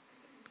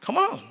 Come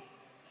on.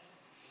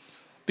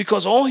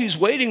 Because all he's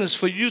waiting is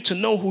for you to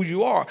know who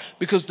you are.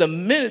 Because the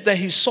minute that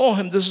he saw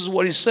him, this is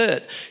what he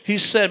said. He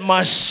said,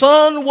 my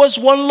son was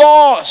one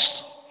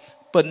lost,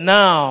 but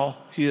now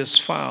he is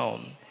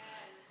found.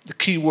 The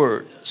key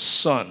word,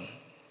 son.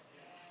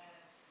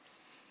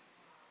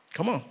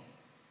 Come on.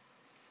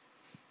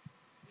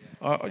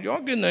 Are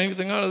y'all getting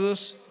anything out of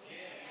this?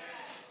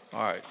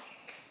 All right.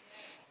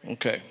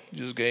 Okay. You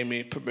just gave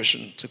me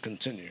permission to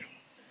continue.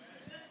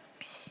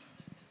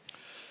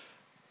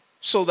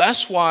 So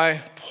that's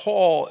why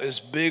Paul is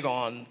big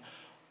on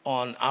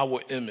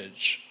our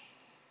image.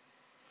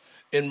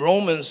 In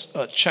Romans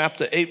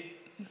chapter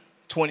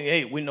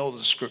 8:28, we know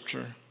the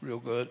scripture real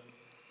good.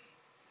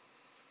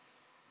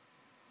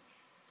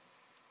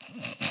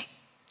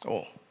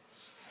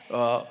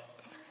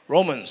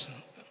 Romans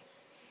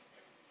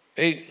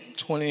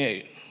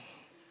 8:28.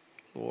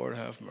 Lord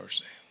have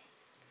mercy.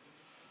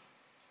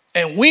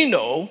 And we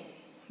know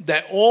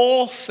that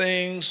all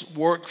things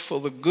work for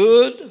the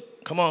good,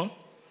 come on,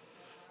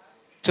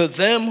 to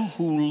them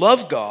who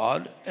love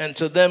God and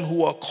to them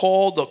who are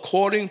called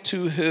according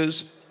to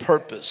his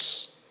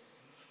purpose.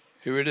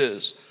 Here it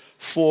is.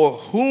 For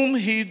whom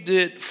he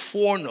did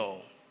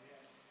foreknow,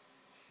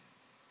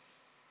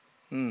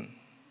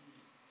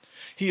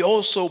 he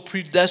also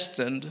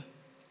predestined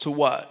to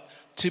what?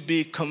 To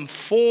be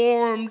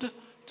conformed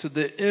to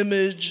the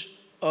image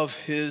of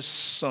his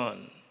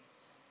son.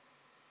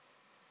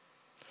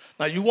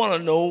 Now you want to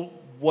know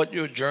what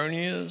your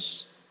journey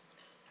is?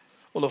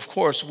 Well, of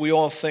course, we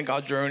all think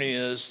our journey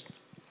is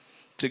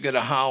to get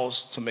a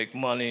house, to make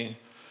money,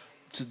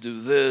 to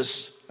do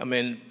this. I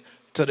mean,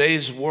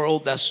 today's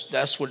world,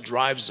 that's what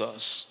drives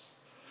us.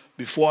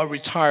 Before I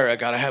retire, I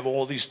got to have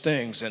all these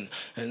things, and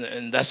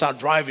that's our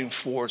driving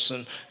force.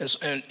 And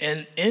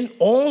in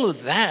all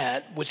of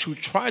that, which we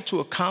try to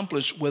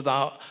accomplish with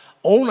our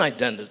own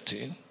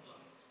identity,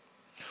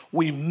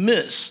 we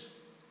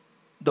miss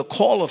the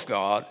call of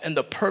God and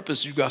the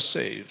purpose you got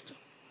saved.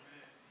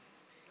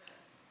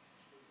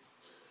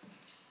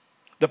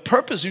 The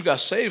purpose you got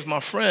saved, my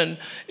friend,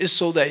 is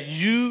so that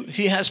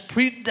he has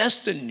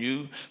predestined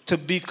you to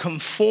be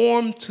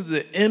conformed to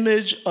the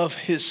image of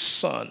his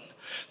son.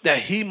 that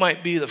he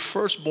might be the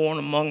firstborn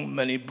among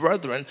many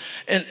brethren.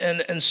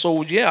 And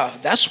so, yeah,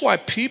 that's why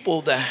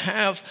people that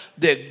have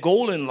their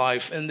goal in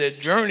life and their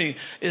journey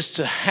is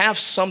to have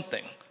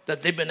something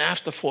that they've been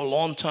after for a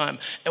long time.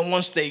 And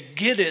once they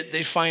get it,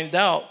 they find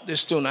out they're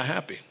still not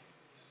happy.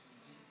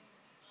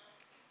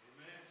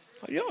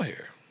 Are y'all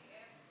here?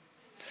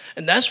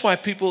 And that's why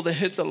people that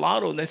hit the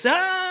lotto and they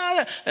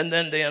say, and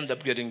then they end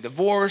up getting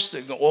divorced.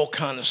 All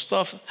kind of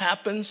stuff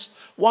happens.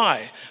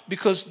 Why?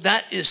 Because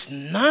that is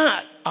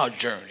not our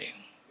journey.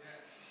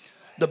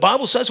 The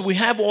Bible says we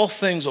have all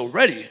things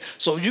already.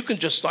 So you can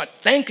just start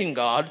thanking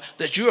God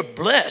that you're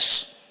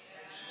blessed.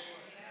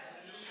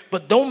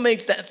 But don't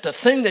make that the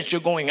thing that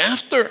you're going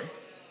after.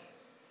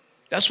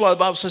 That's why the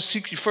Bible says,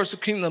 seek ye first the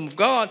kingdom of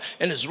God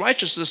and his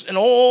righteousness, and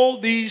all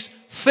these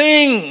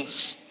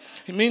things.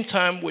 In the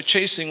meantime, we're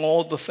chasing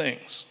all the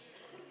things.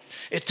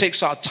 It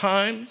takes our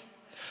time.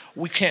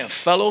 We can't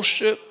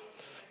fellowship.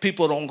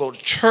 People don't go to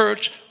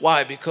church.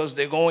 Why? Because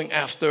they're going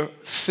after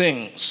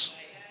things.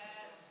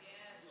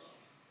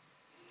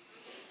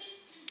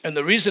 And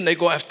the reason they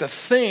go after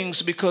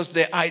things because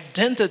their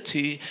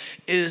identity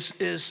is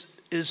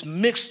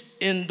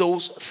mixed in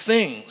those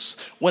things.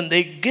 When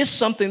they get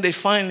something they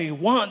finally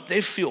want,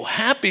 they feel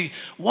happy.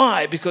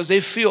 Why? Because they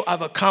feel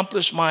I've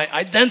accomplished my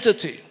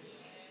identity.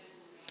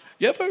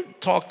 You ever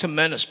talk to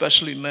men,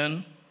 especially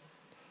men?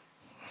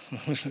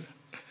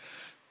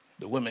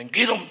 The women,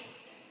 get them.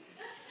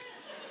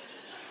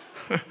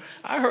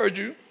 I heard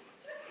you.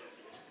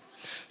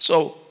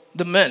 So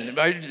the men,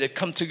 right, they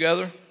come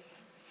together.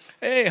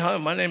 Hey, hi,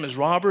 my name is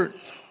Robert.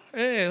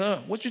 Hey,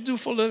 what you do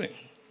for a living?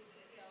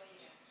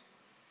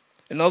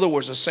 In other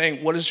words, they're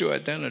saying, what is your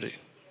identity?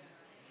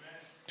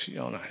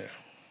 Y'all not here.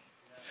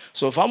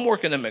 So if I'm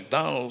working at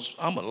McDonald's,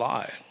 I'm a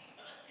lie.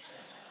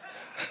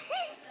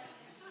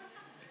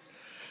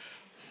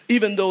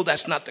 Even though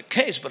that's not the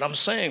case, but I'm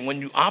saying when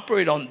you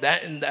operate on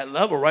that in that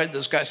level, right?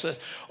 This guy says,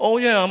 "Oh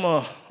yeah, I'm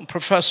a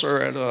professor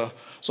at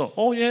so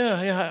oh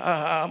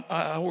yeah,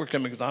 I work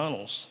at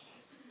McDonald's,"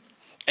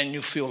 and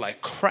you feel like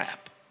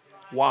crap.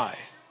 Why?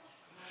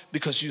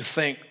 Because you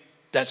think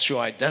that's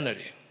your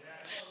identity,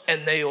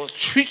 and they will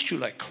treat you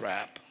like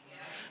crap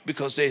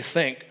because they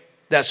think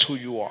that's who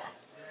you are.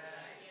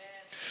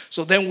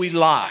 So then we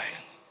lie,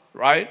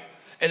 right?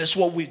 And it's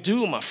what we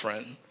do, my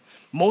friend.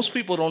 Most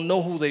people don't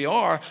know who they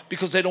are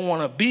because they don't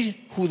want to be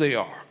who they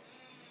are.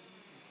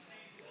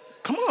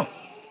 Come on.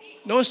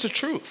 No, it's the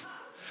truth.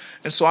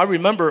 And so I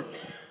remember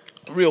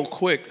real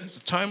quick, is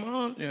the time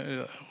on?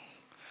 Yeah.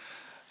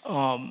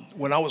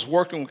 When I was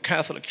working with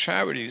Catholic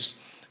Charities,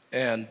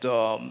 and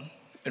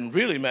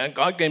really, man,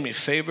 God gave me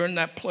favor in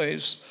that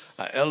place.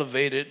 I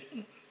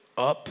elevated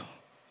up.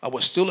 I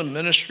was still in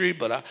ministry,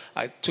 but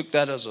I took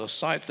that as a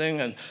side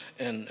thing, and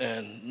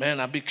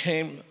man, I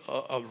became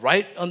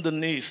right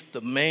underneath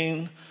the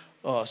main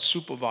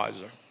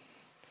supervisor,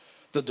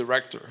 the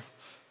director.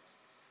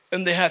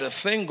 And they had a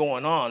thing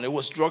going on. It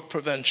was drug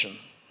prevention.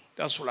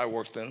 That's what I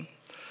worked in.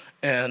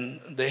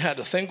 And they had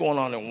a thing going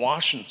on in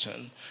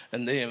Washington,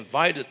 and they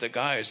invited the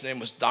guy. His name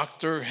was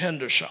Dr.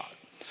 Hendershot.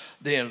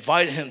 They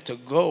invited him to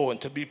go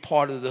and to be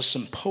part of the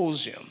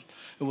symposium.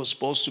 It was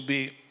supposed to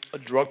be a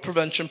drug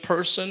prevention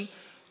person,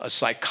 a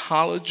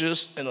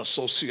psychologist, and a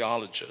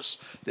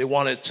sociologist. They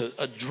wanted to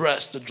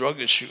address the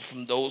drug issue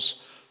from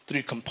those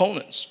three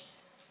components.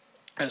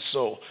 And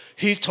so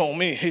he told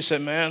me, he said,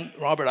 "Man,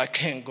 Robert, I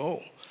can't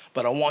go,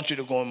 but I want you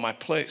to go in my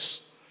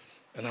place."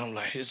 And I'm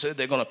like, he said,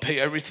 they're going to pay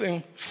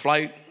everything,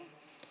 flight,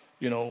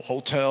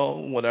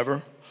 hotel,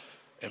 whatever.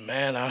 And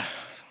man,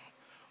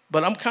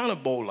 but I'm kind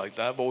of bold like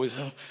that. I've always,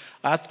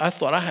 I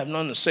thought I have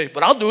nothing to say,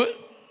 but I'll do it.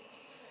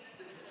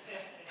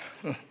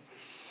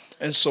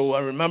 And so I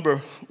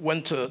remember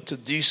went to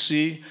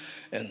D.C.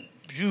 and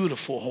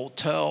beautiful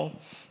hotel.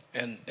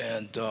 And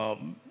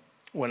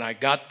when I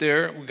got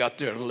there, we got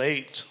there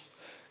late.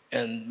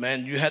 And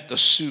man, you had the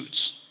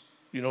suits.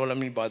 You know what I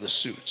mean by the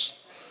suits?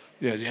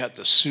 Yeah, you had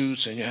the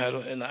suits, and you had,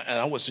 and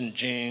I was in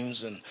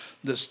jeans and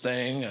this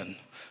thing, and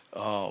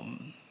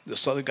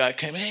this other guy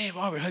came, "Hey,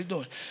 Robert, how you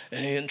doing?"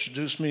 And he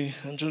introduced me,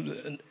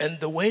 and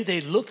the way they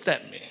looked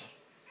at me,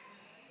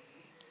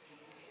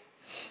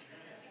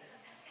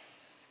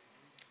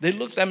 they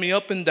looked at me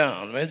up and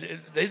down. Man.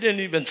 They didn't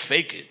even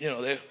fake it,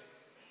 They,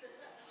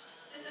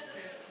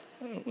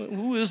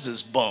 who is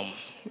this bum?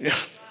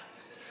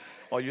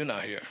 Oh, you're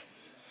not here.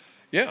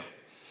 Yeah.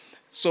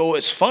 So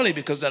it's funny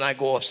because then I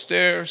go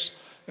upstairs.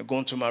 I go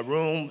into my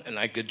room and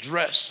I get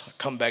dressed. I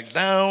come back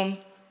down.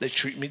 They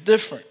treat me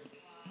different.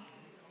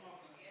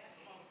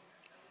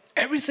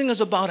 Everything is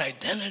about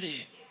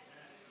identity.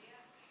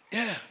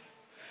 Yeah.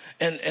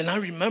 And I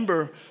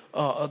remember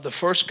the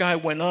first guy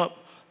went up,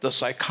 the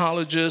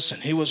psychologist,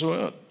 and he was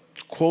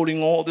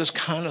quoting all this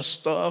kind of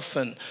stuff,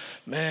 and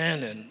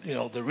man,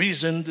 and the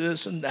reason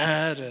this and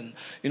that, and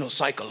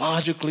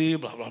psychologically,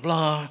 blah blah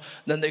blah.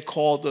 Then they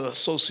call the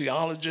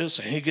sociologist,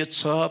 and he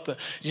gets up. And,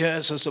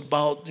 yes, it's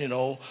about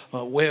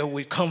where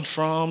we come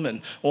from,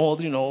 and all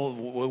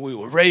where we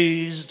were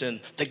raised, and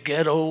the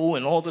ghetto,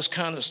 and all this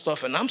kind of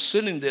stuff. And I'm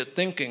sitting there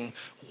thinking,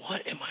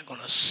 what am I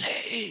gonna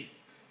say?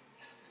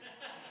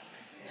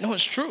 No,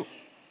 it's true.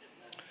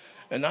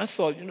 And I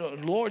thought,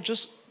 Lord,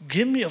 just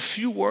give me a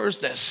few words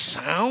that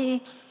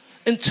sound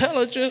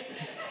intelligent.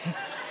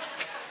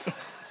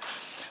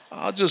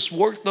 I'll just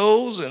work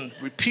those and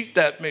repeat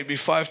that maybe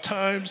 5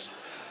 times.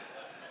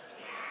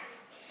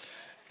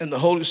 And the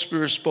Holy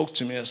Spirit spoke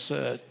to me and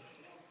said,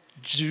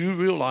 do you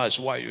realize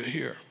why you're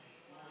here?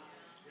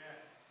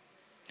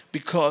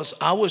 Because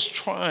I was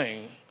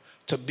trying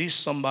to be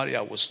somebody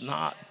I was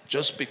not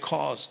just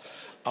because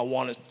I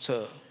wanted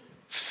to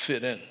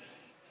fit in.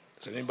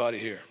 Is anybody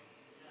here?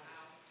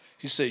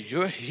 He said,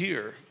 you're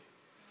here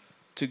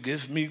to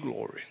give me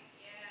glory.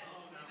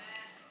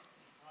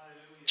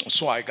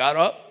 So I got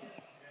up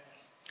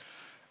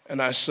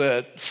and I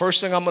said,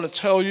 first thing I'm going to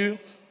tell you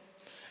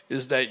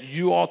is that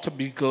you ought to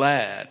be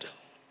glad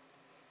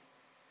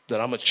that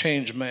I'm a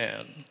changed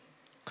man,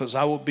 because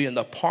I would be in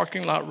the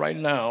parking lot right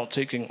now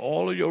taking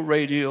all of your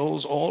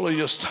radios, all of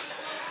your stuff.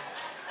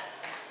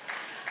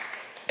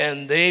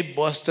 And they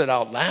busted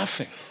out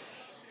laughing.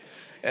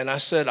 And I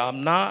said,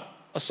 I'm not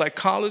a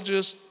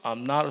psychologist.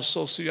 I'm not a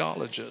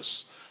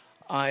sociologist.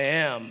 I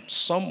am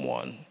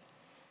someone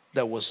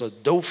that was a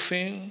dope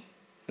fiend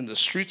in the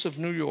streets of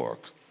New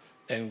York,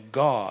 and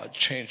God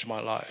changed my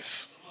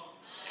life.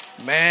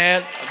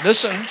 Man,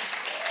 listen,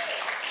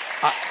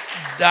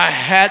 I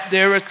had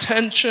their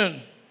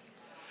attention.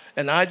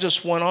 And I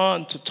just went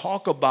on to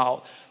talk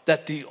about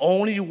that the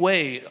only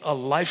way a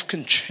life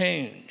can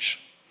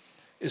change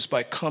is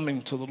by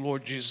coming to the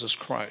Lord Jesus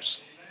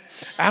Christ.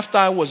 After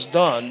I was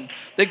done,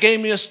 they gave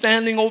me a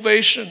standing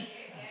ovation.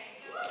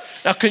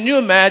 Now, can you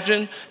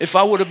imagine if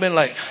I would have been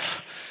like,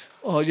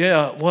 oh,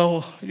 yeah,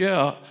 well,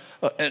 yeah,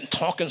 and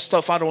talking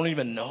stuff I don't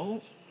even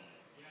know?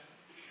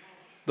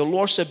 The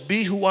Lord said,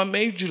 be who I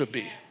made you to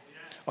be.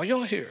 Are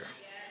y'all here?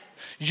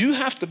 You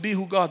have to be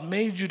who God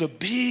made you to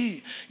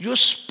be. You're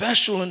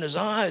special in his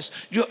eyes.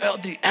 You're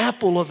the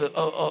apple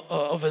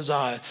of his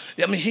eye.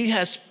 I mean, he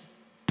has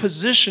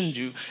positioned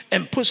you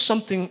and put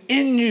something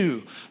in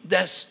you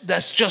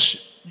that's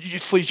just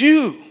for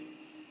you.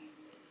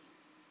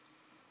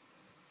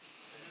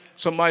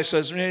 Somebody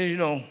says,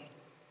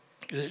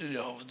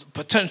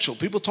 potential.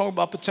 People talk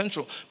about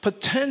potential.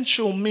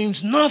 Potential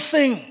means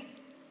nothing.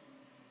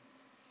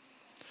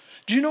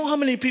 Do you know how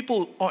many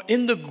people are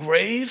in the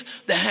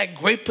grave that had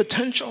great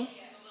potential?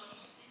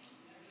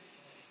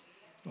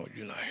 Oh,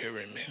 you're not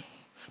hearing me.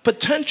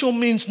 Potential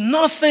means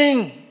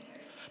nothing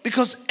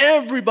because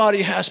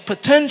everybody has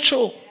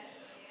potential.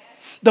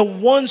 The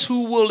ones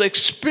who will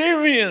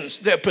experience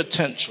their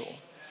potential.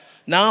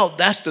 Now,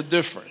 that's the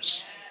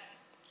difference.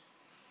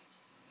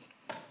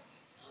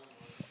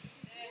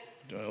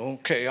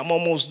 Okay, I'm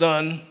almost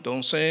done.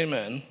 Don't say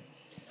amen.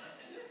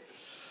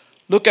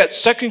 Look at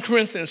 2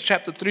 Corinthians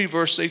chapter 3,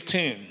 verse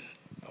 18.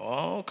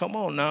 Oh, come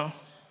on now.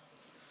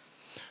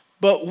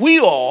 But we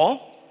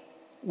all,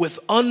 with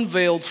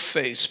unveiled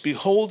face,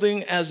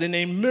 beholding as in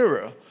a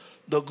mirror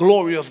the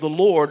glory of the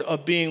Lord, are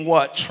being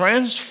what?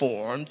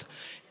 Transformed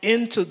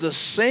into the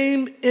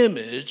same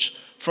image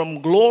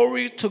from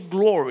glory to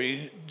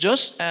glory,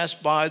 just as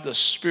by the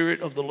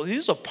Spirit of the Lord.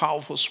 These are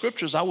powerful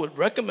scriptures. I would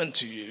recommend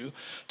to you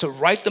to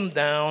write them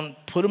down,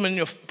 put it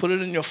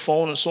in your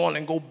phone and so on,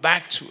 and go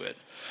back to it.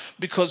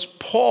 Because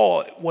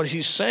Paul, what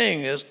he's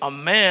saying is a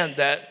man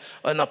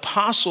an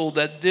apostle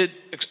that did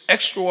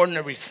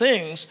extraordinary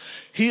things,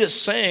 he is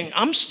saying,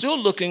 I'm still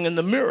looking in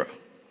the mirror.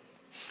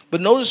 But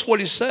notice what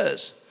he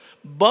says.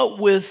 But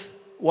with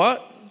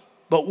what?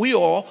 But we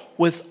all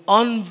with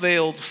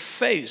unveiled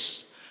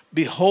face,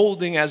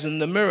 beholding as in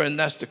the mirror, and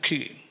that's the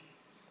key.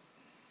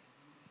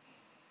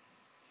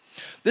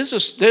 There's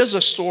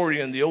a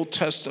story in the Old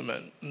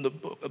Testament, in the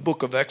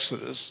book of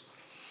Exodus,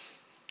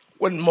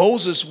 when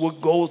Moses would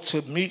go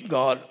to meet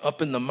God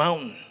up in the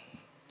mountain,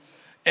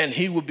 and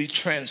he would be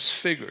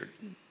transfigured.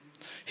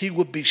 He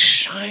would be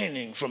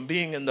shining from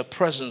being in the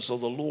presence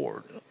of the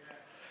Lord.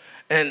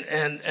 And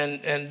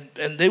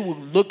they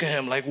would look at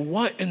him like,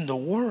 what in the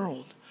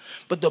world?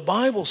 But the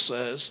Bible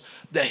says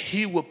that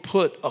he would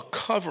put a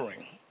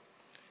covering.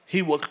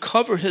 He would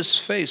cover his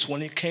face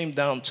when he came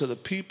down to the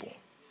people.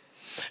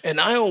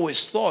 And I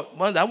always thought,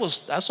 well,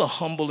 that's a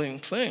humbling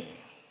thing.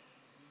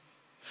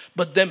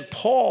 But then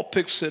Paul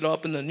picks it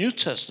up in the New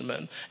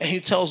Testament, and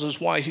he tells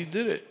us why he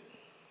did it.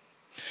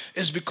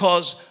 It's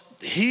because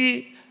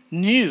he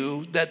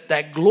knew that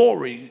that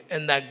glory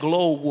and that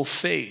glow will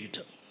fade.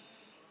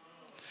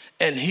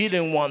 And he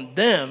didn't want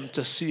them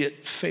to see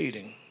it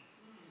fading.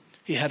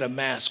 He had a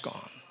mask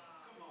on.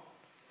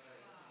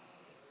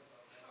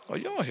 Are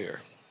y'all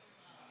here?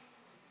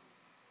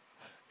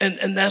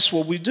 And that's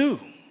what we do.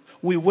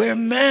 We wear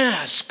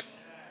masks.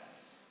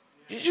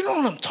 You know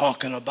what I'm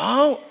talking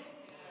about.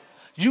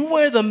 You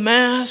wear the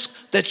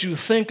mask that you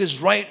think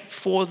is right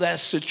for that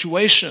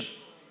situation.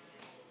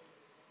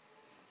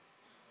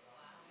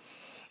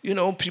 You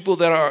know, people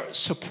that are,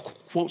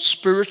 quote,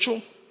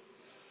 spiritual,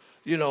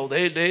 you know,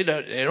 they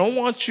don't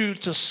want you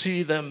to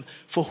see them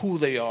for who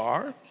they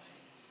are.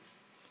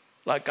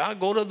 Like, I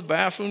go to the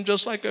bathroom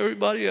just like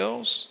everybody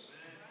else.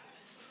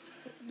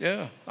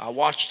 Yeah, I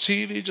watch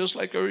TV just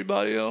like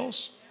everybody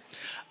else.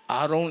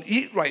 I don't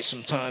eat right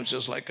sometimes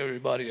just like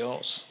everybody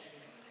else.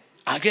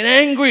 I get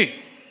angry.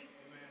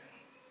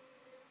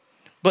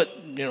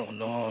 But,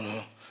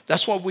 no.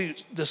 That's why we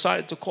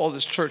decided to call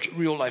this church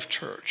Real Life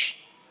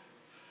Church.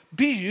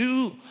 Be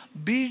you.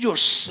 Be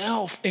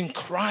yourself in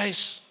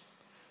Christ.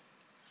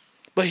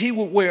 But he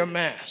would wear a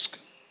mask.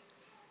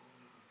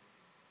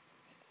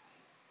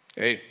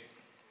 Hey.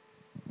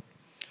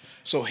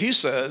 So he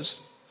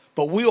says,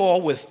 but we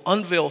all with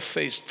unveiled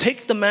face,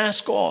 take the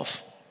mask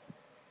off.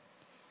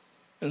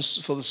 And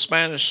for the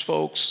Spanish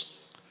folks,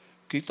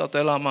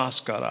 quítate la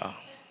máscara.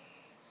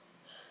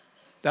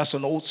 That's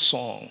an old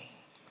song.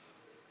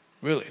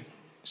 Really,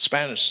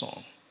 Spanish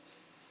song.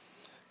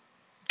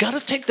 Got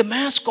to take the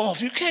mask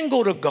off. You can't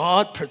go to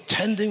God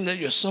pretending that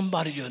you're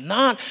somebody you're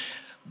not.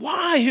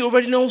 Why? He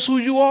already knows who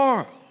you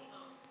are.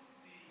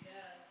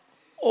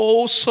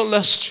 Oh,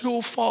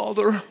 celestial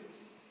Father,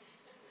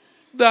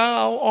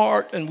 thou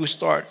art, and we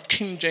start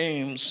King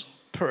James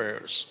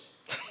prayers.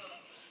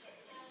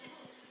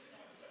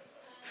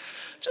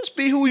 Just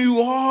be who you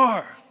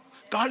are.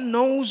 God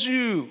knows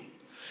you.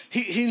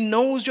 He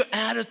knows your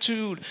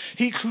attitude.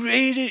 He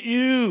created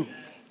you.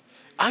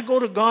 I go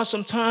to God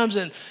sometimes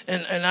and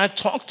I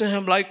talk to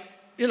him like,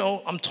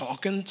 I'm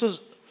talking to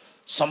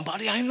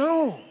somebody I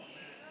know.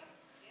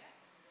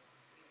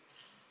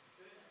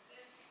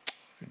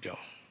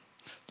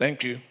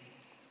 Thank you.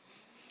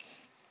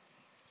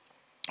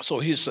 So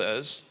he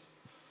says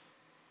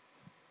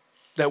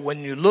that when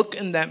you look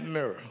in that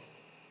mirror,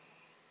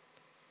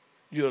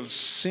 you're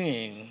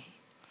seeing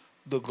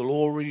the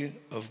glory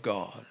of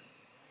God.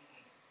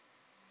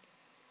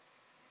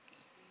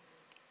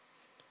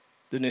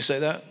 Didn't he say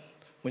that?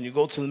 When you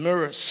go to the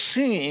mirror,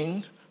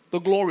 seeing the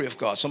glory of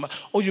God. Somebody,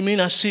 oh, you mean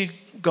I see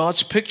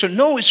God's picture?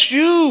 No, it's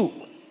you.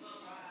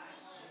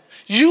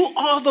 You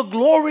are the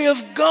glory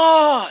of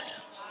God.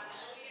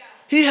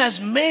 He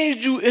has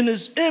made you in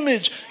his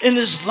image, in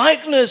his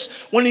likeness.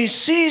 When he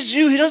sees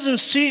you, he doesn't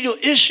see your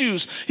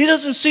issues. He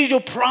doesn't see your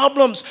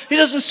problems. He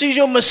doesn't see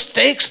your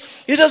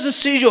mistakes. He doesn't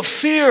see your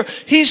fear.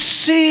 He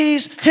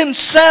sees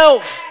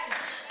himself.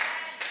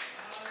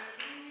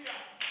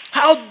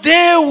 How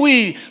dare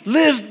we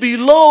live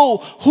below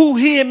who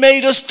he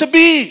made us to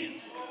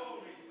be?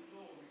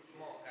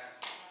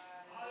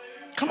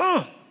 Come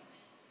on.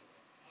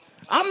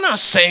 I'm not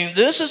saying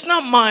this. It's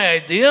not my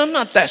idea. I'm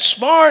not that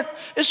smart.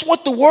 It's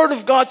what the Word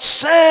of God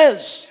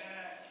says.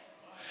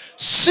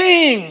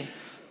 Seeing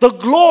the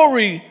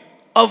glory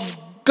of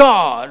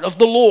God, of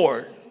the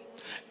Lord.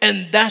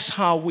 And that's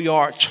how we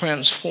are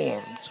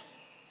transformed.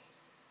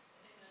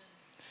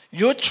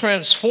 You're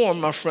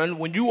transformed, my friend,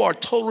 when you are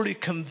totally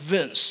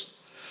convinced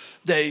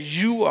that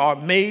you are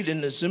made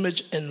in his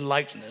image and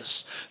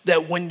likeness.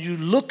 That when you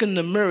look in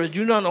the mirror,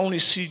 you not only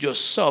see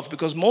yourself,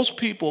 because most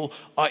people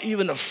are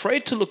even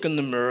afraid to look in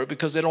the mirror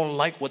because they don't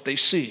like what they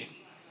see.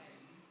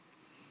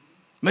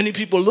 Many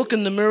people look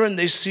in the mirror and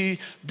they see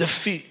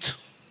defeat.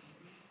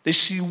 They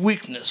see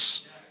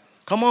weakness.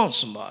 Come on,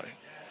 somebody.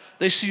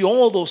 They see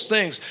all those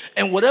things.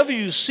 And whatever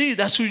you see,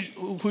 that's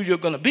who you're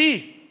going to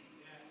be.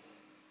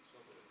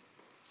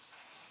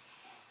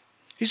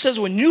 He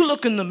says, when you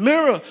look in the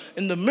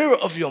mirror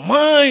of your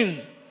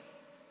mind,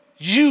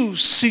 you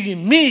see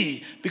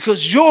me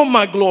because you're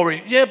my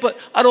glory. Yeah, but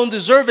I don't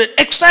deserve it.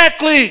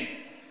 Exactly.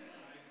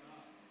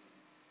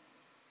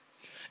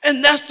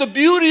 And that's the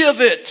beauty of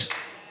it.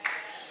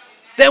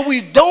 That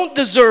we don't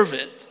deserve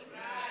it.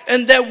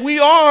 And that we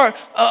are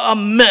a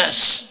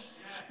mess.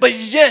 But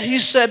yet he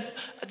said,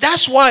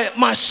 that's why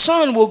my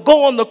son will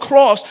go on the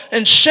cross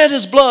and shed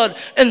his blood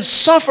and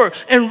suffer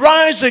and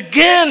rise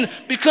again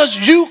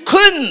because you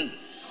couldn't.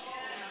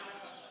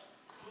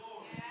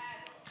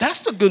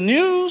 That's the good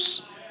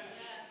news.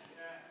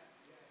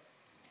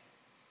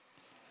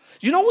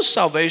 You know what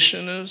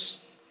salvation is?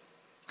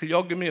 Could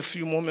y'all give me a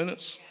few more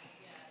minutes?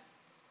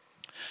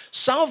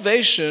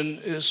 Salvation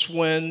is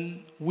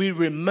when we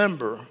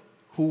remember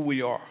who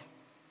we are.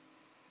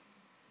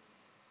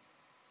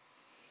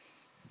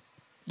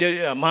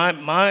 Yeah,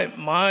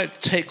 my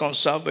take on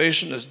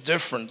salvation is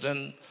different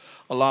than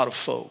a lot of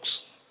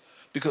folks.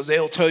 Because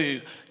they'll tell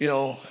you,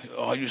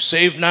 are you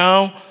saved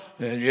now?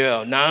 And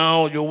yeah,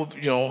 now you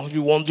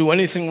won't do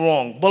anything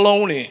wrong.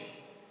 Baloney.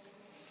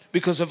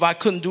 Because if I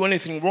couldn't do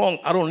anything wrong,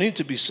 I don't need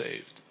to be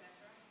saved.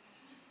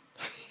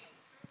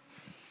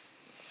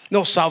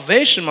 No,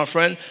 salvation, my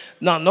friend.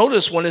 Now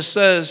notice when it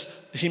says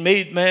he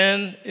made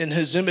man in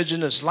his image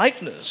and his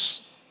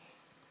likeness.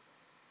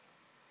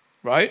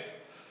 Right?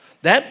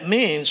 That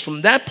means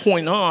from that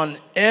point on,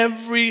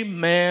 every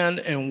man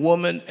and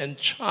woman and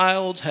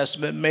child has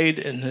been made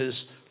in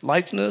his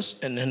likeness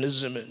and in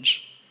his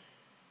image.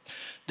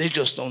 They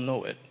just don't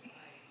know it.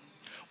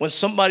 When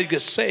somebody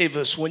gets saved,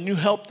 it's when you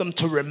help them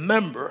to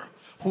remember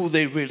who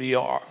they really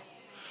are.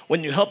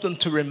 When you help them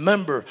to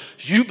remember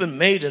you've been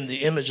made in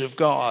the image of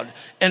God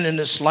and in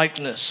his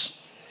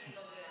likeness.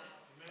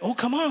 Oh,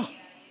 come on.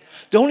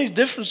 The only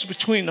difference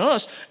between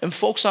us and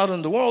folks out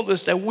in the world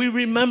is that we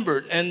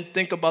remembered, and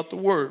think about the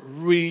word,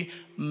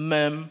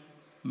 remember.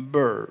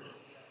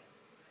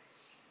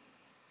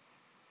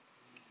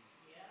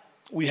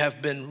 We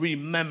have been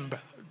remembered.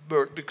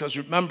 Because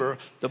remember,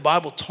 the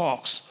Bible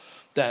talks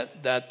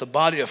that the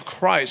body of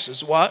Christ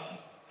is what?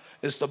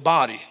 It's the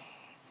body.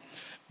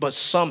 But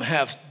some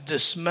have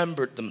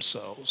dismembered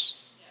themselves.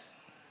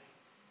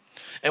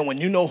 And when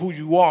you know who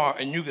you are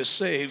and you get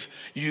saved,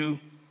 you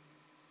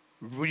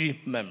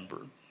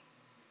remember.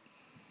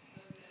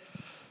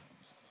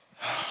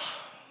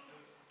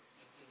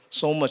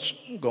 So much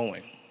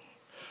going.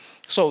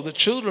 So the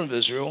children of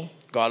Israel,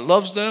 God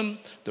loves them.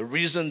 The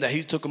reason that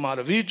he took them out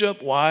of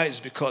Egypt, why? Is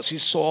because he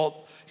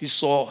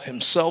saw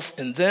himself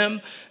in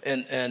them,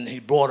 and he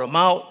brought them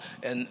out.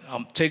 And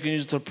I'm taking you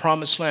to the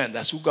promised land.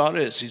 That's who God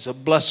is. He's a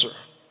blesser.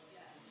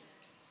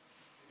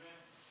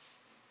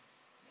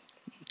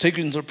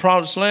 Taking you to the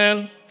promised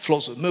land,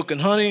 flows with milk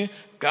and honey.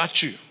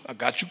 Got you. I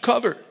got you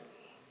covered.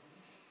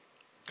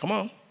 Come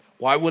on.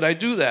 Why would I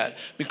do that?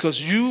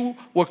 Because you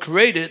were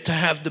created to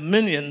have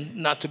dominion,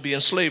 not to be in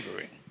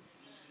slavery.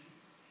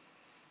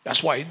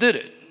 That's why he did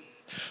it.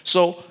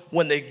 So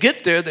when they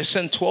get there, they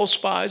send 12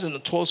 spies, and the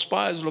 12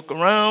 spies look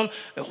around,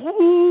 and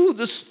ooh,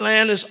 this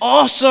land is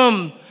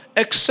awesome,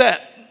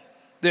 except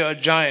there are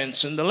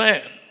giants in the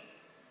land.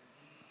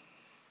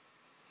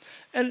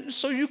 And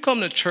so you come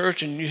to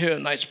church and you hear a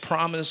nice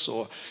promise,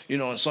 or,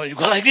 and so you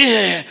go like,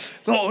 yeah,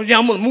 I'm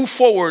going to move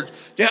forward.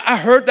 Yeah, I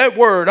heard that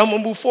word. I'm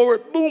going to move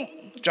forward. Boom,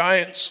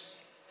 giants.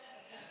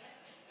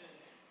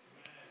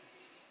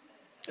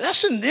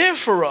 That's in there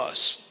for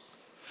us.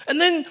 And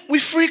then we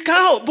freak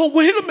out. But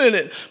wait a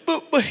minute.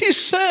 But he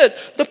said,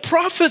 the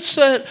prophet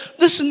said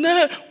this and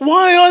that.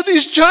 Why are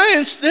these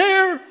giants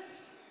there?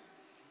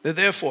 They're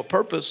there for a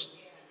purpose.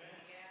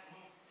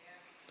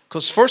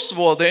 Because first of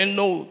all, there ain't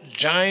no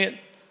giant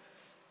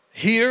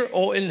here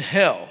or in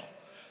hell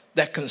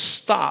that can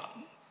stop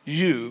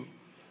you,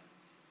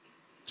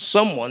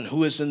 someone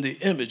who is in the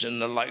image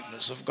and the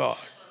likeness of God.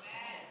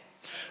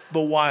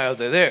 But why are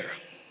they there?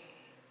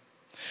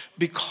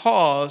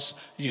 Because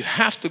you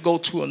have to go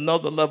to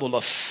another level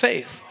of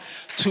faith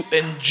to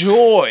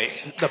enjoy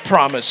the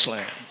promised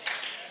land.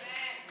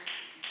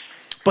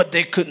 But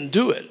they couldn't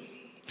do it.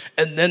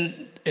 And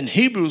then in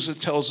Hebrews it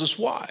tells us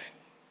why.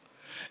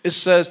 It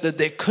says that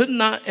they could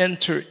not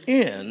enter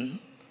in.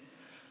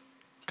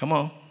 Come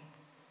on.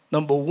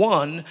 Number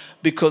one,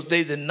 because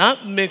they did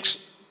not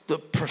mix the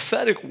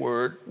prophetic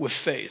word with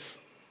faith.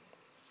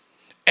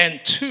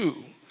 And two,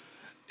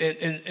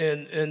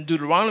 in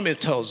Deuteronomy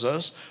it tells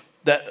us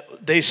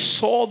that they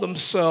saw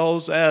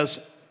themselves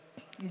as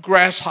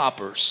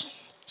grasshoppers.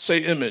 Say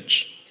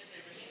image.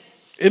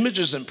 Image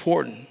is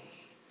important.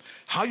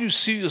 How you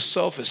see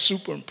yourself is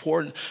super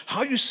important.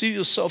 How you see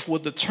yourself will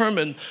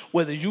determine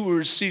whether you will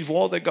receive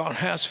all that God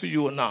has for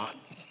you or not.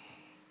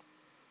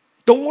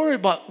 Don't worry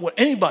about what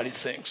anybody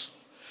thinks.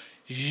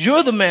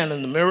 You're the man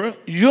in the mirror.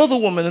 You're the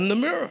woman in the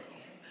mirror.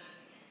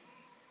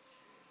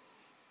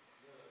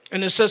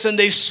 And it says, and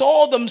they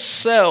saw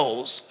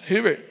themselves,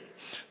 hear it,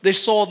 they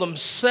saw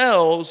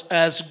themselves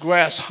as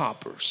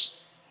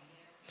grasshoppers.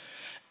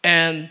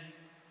 And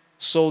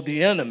so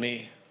the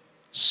enemy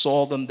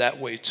saw them that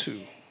way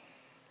too.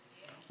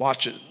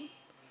 Watch it.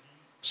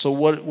 So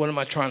what am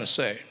I trying to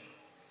say?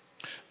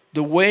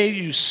 The way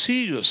you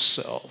see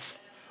yourself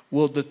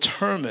will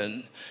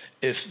determine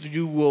if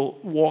you will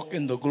walk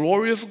in the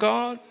glory of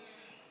God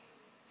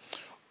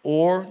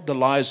or the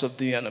lies of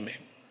the enemy.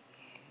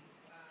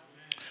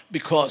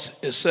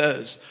 Because it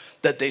says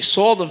that they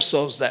saw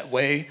themselves that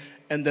way,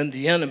 and then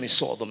the enemy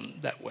saw them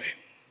that way.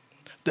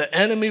 The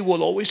enemy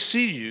will always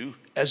see you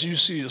as you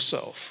see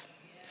yourself.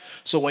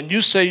 So when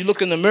you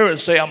look in the mirror and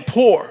say, I'm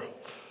poor,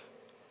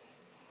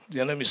 the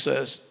enemy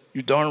says,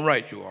 you're darn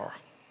right you are.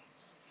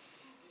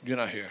 You're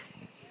not here.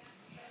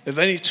 If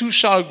any two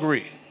shall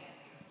agree.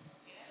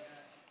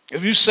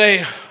 If you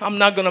say, I'm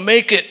not going to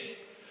make it,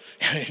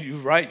 you're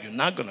right, you're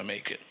not going to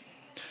make it.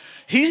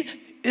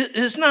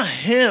 It's not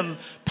him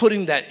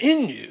putting that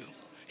in you.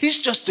 He's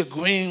just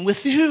agreeing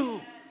with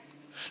you.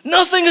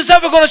 Nothing is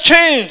ever going to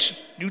change.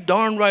 You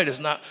darn right it's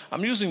not.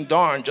 I'm using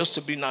darn just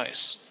to be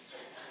nice.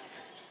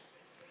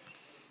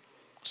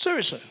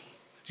 Seriously.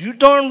 You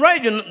darn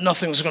right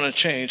nothing's going to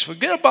change.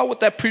 Forget about what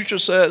that preacher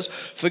says.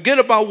 Forget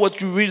about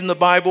what you read in the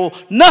Bible.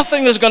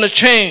 Nothing is going to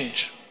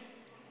change.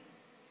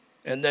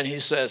 And then he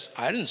says,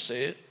 I didn't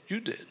say it. You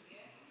did.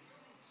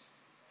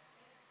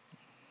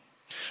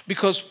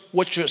 Because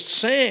what you're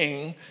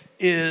saying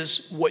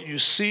is what you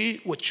see,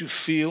 what you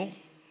feel.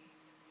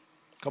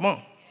 Come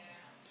on.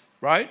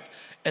 Right?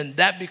 And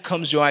that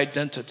becomes your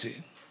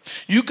identity.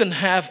 You can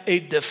have a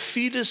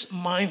defeatist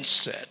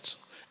mindset,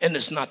 and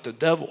it's not the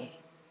devil.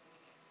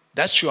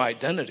 That's your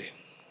identity.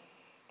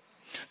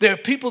 There are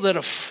people that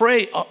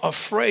are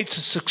afraid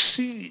to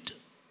succeed.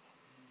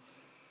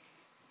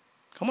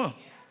 Come on.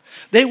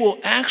 They will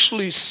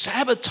actually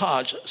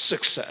sabotage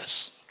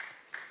success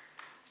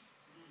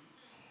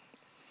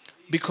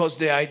because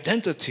their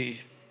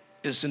identity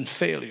is in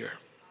failure.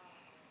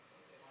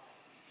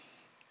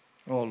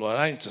 Oh, Lord,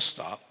 I need to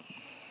stop.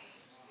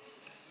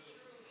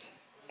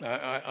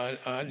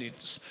 I need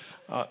to,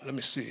 let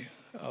me see.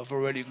 I've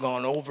already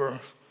gone over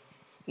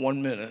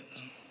 1 minute.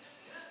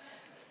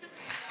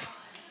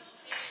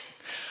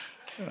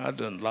 I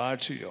done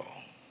lied to y'all.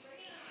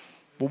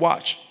 But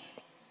watch.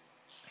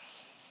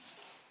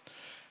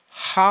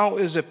 How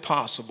is it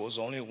possible? There's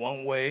only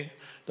one way.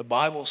 The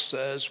Bible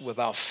says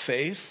without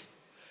faith,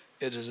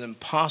 it is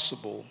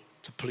impossible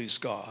to please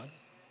God.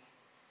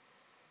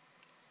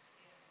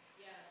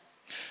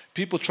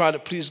 People try to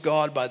please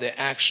God by their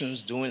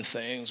actions, doing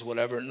things,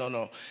 whatever.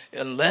 No.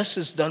 Unless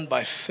it's done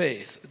by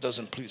faith, it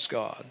doesn't please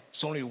God.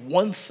 It's only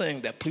one thing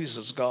that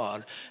pleases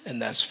God,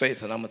 and that's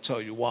faith. And I'm going to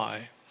tell you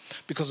why.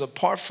 Because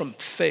apart from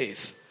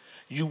faith,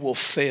 you will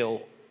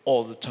fail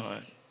all the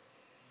time.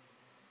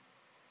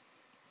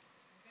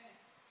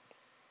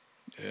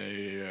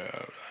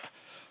 Yeah.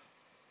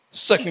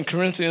 2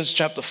 Corinthians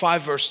chapter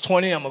 5, verse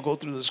 20. I'm going to go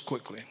through this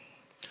quickly.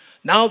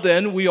 Now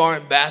then, we are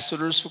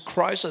ambassadors for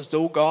Christ, as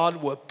though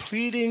God were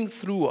pleading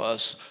through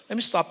us. Let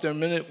me stop there a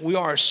minute. We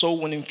are a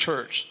soul-winning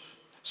church.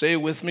 Say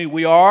it with me.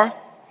 We are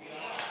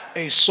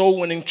a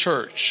soul-winning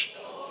church.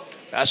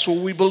 That's what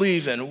we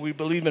believe in. We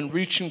believe in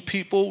reaching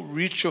people,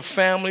 reach your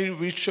family,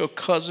 reach your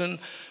cousin.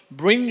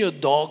 Bring your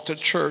dog to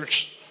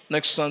church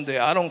next Sunday.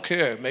 I don't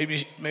care.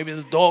 Maybe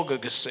the dog will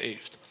get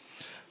saved.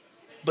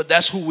 But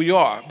that's who we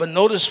are. But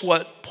notice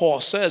what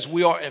Paul says.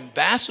 We are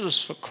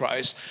ambassadors for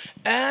Christ,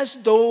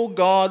 as though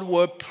God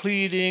were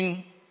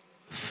pleading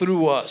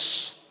through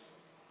us.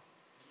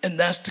 And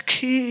that's the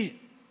key.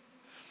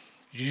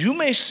 You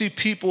may see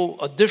people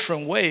a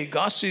different way.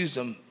 God sees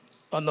them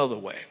another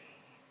way.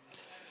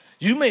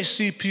 You may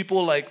see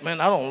people like, man,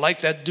 I don't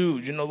like that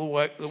dude. You know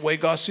the way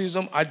God sees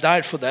them? I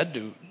died for that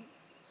dude.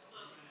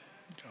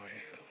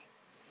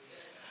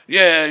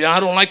 Yeah, I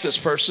don't like this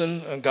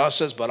person. And God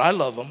says, but I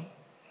love him.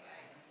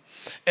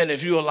 And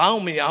if you allow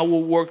me, I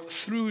will work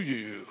through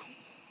you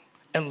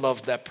and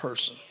love that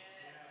person.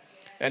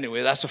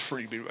 Anyway, that's a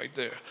freebie right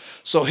there.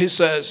 So he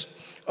says,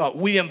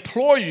 we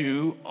implore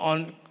you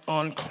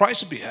on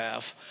Christ's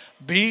behalf,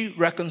 be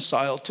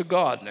reconciled to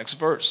God. Next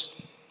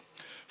verse.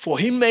 For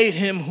he made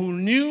him who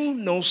knew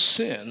no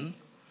sin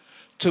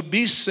to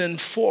be sin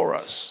for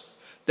us,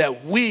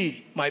 that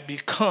we might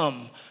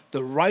become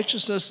the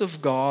righteousness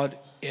of God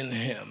in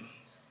him.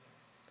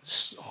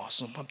 This is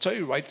awesome. I'm telling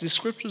you, write these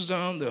scriptures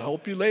down. They'll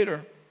help you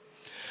later.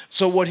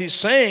 So what he's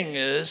saying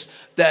is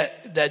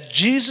that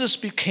Jesus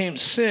became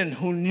sin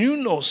who knew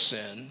no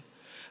sin,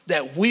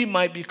 that we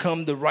might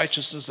become the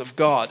righteousness of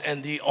God.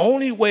 And the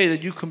only way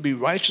that you can be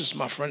righteous,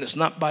 my friend, is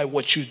not by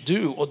what you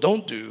do or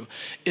don't do.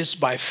 It's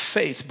by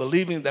faith,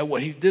 believing that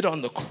what he did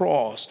on the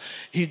cross,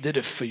 he did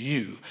it for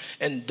you.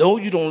 And though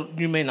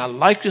you may not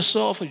like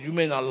yourself, or you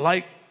may not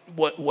like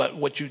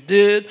what you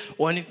did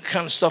or any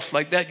kind of stuff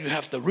like that, you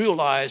have to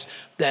realize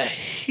that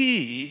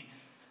he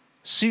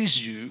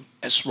sees you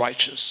as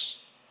righteous.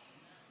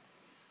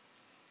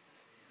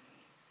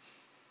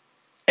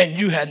 And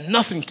you had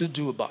nothing to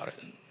do about it.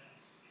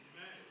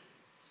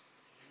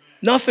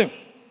 Nothing.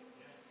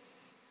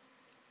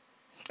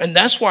 And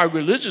that's why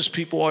religious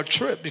people are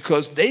tripped,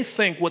 because they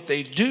think what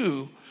they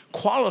do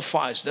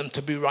qualifies them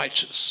to be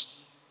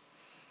righteous.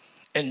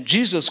 And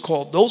Jesus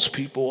called those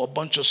people a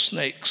bunch of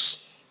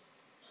snakes.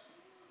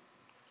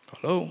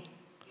 Hello?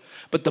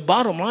 But the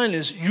bottom line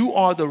is, you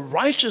are the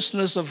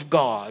righteousness of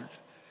God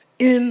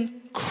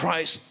in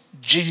Christ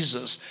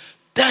Jesus.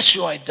 That's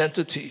your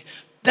identity.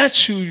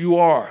 That's who you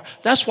are.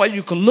 That's why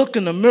you can look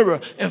in the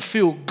mirror and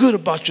feel good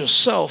about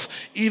yourself,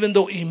 even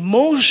though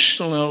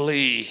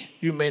emotionally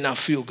you may not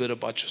feel good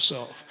about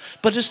yourself.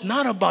 But it's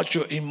not about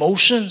your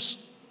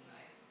emotions.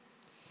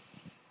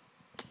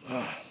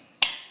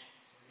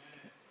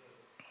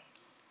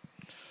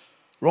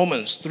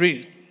 Romans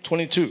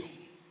 3:22.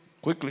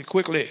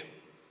 Quickly.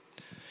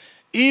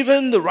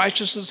 Even the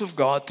righteousness of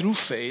God through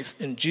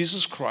faith in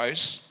Jesus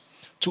Christ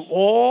to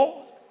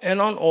all and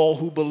on all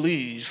who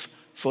believe,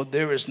 for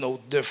there is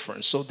no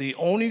difference. So the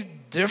only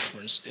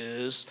difference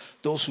is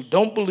those who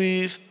don't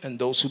believe and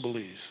those who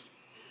believe.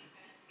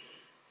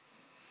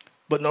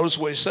 But notice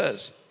what he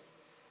says.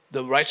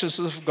 The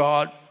righteousness of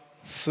God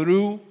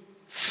through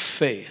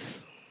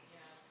faith.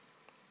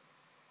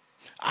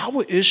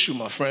 Our issue,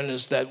 my friend,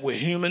 is that we're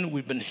human.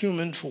 We've been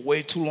human for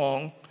way too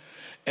long.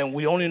 And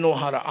we only know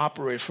how to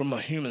operate from a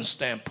human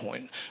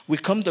standpoint. We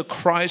come to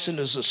Christ and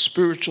it's a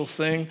spiritual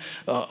thing,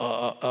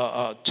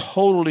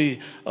 totally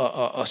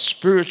a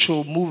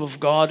spiritual move of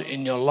God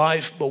in your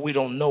life, but we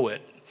don't know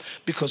it.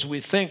 Because we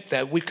think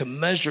that we can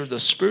measure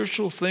the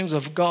spiritual things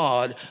of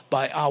God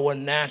by our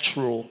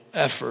natural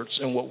efforts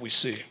and what we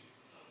see.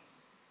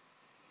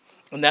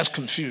 And that's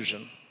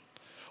confusion.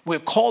 We're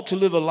called to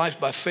live a life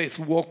by faith.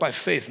 We walk by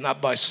faith,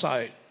 not by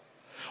sight.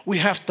 We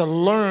have to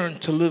learn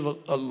to live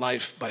a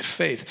life by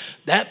faith.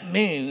 That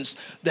means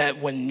that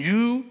when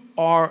you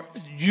are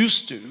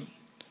used to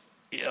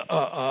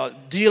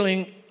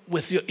dealing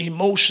with your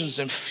emotions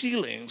and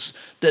feelings,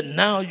 that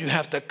now you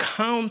have to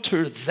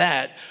counter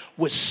that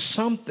with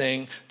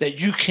something that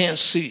you can't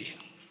see.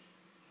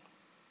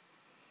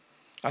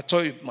 I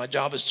told you my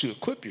job is to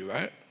equip you,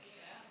 right?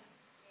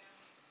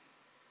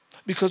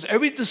 Because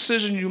every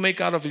decision you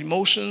make out of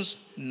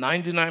emotions,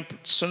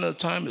 99% of the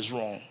time is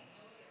wrong.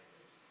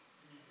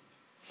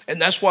 And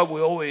that's why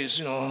we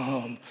always,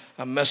 I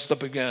messed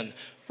up again.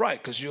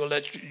 Right, because you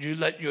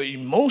let your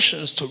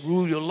emotions to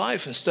rule your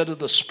life instead of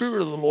the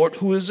Spirit of the Lord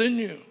who is in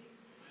you.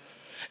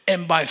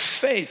 And by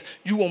faith,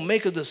 you will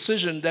make a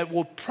decision that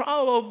will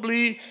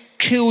probably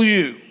kill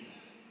you.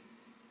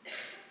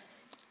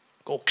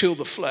 Go kill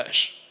the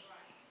flesh.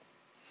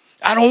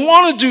 I don't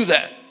want to do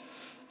that.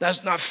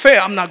 That's not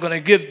fair. I'm not going to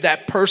give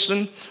that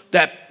person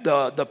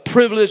the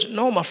privilege.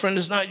 No, my friend,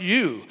 it's not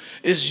you.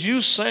 It's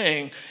you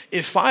saying,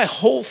 if I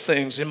hold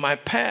things in my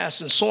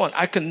past and so on,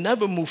 I can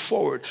never move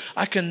forward.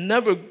 I can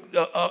never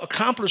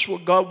accomplish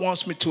what God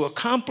wants me to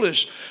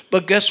accomplish.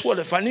 But guess what?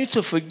 If I need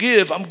to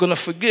forgive, I'm going to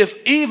forgive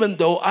even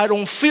though I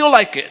don't feel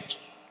like it.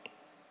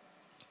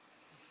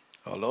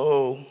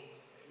 Hello?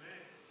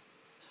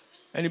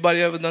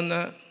 Anybody ever done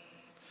that?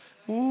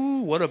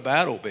 Ooh, what a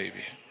battle,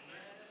 baby.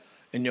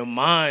 And your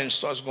mind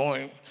starts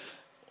going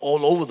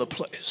all over the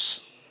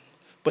place.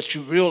 But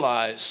you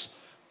realize,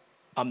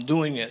 I'm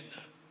doing it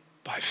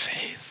by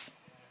faith.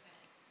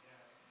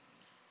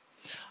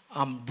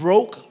 I'm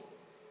broke.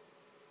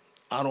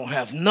 I don't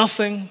have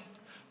nothing.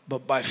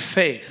 But by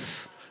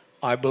faith,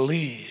 I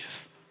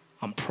believe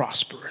I'm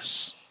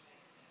prosperous.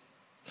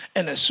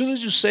 And as soon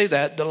as you say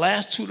that, the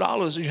last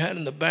 $2 you had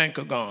in the bank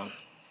are gone.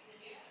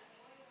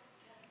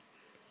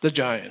 The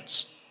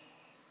giants.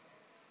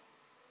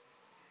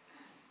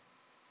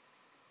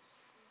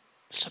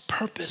 It's a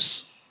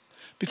purpose.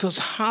 Because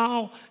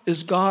how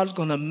is God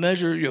going to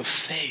measure your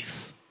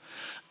faith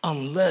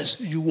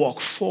unless you walk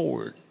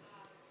forward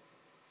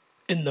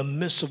in the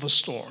midst of a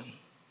storm?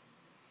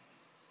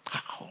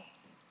 How?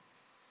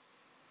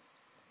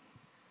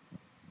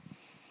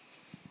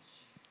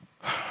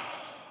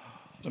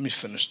 Let me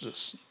finish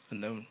this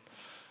and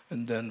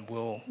then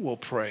we'll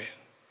pray.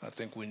 I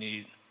think we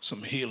need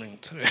some healing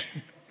today.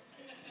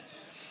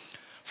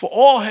 For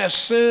all have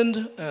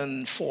sinned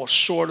and fall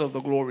short of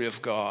the glory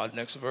of God.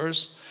 Next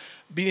verse.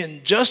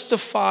 Being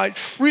justified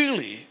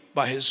freely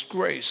by his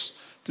grace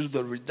through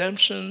the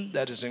redemption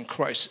that is in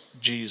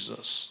Christ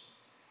Jesus,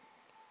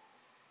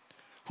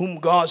 whom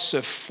God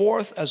set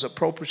forth as a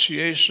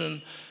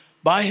propitiation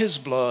by his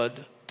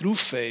blood through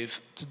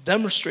faith to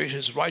demonstrate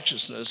his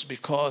righteousness,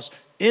 because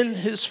in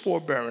his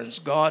forbearance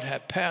God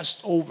had passed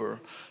over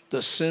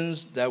the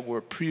sins that were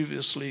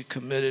previously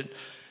committed.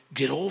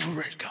 Get over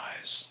it,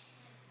 guys.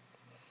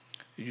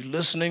 You're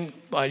listening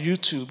by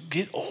YouTube,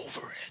 get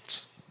over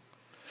it.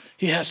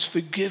 He has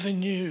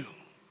forgiven you.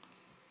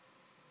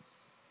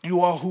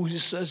 You are who he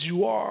says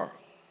you are.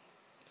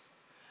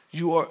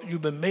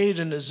 You've been made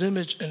in his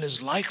image and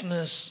his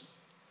likeness.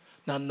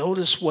 Now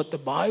notice what the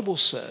Bible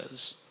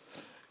says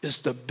is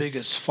the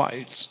biggest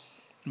fight.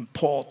 And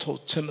Paul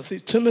told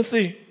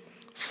Timothy,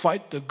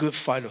 fight the good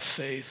fight of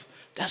faith.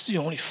 That's the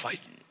only fight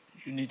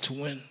you need to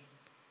win.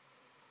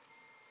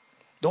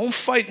 Don't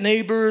fight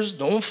neighbors.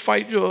 Don't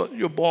fight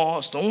your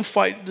boss. Don't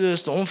fight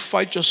this. Don't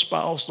fight your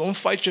spouse. Don't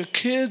fight your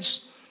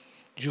kids.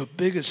 Your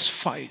biggest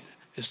fight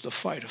is the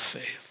fight of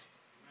faith.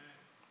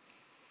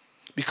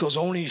 Because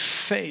only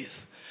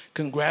faith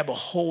can grab a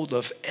hold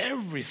of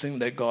everything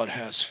that God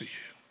has for you.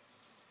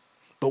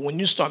 But when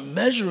you start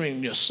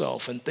measuring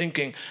yourself and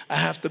thinking, I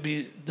have to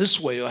be this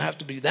way or I have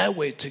to be that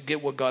way to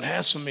get what God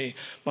has for me,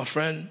 my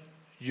friend,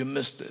 you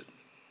missed it.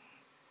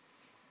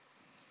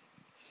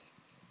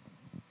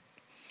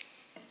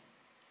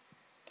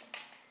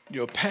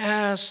 Your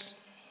past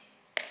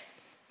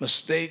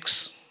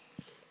mistakes,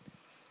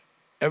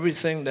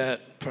 everything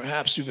that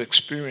perhaps you've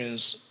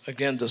experienced,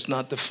 again, does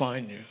not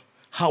define you.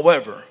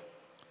 However,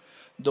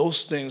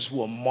 those things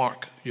will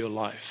mark your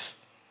life.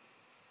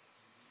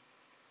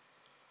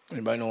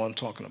 Anybody know what I'm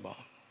talking about?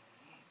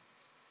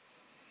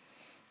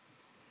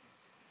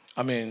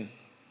 I mean,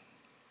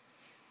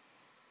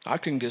 I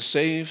can get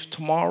saved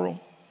tomorrow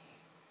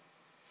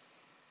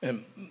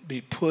and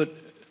be put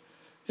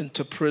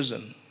into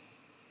prison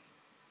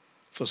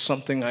for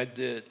something I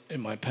did in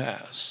my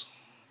past.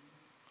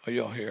 Are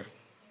y'all here?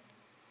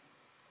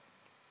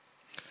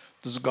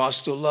 Does God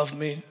still love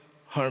me?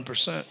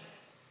 100%.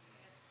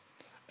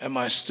 Am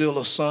I still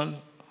a son?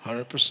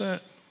 100%.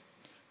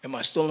 Am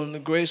I still in the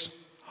grace?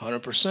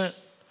 100%.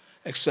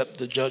 Except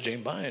the judge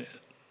ain't buying it.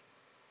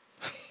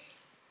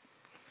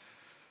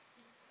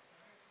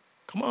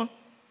 Come on.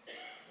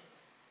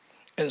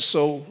 And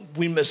so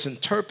we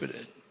misinterpret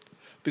it,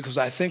 because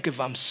I think if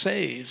I'm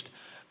saved,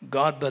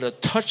 God better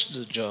touch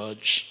the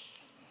judge.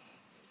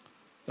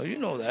 Now, you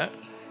know that.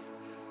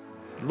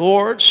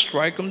 Lord,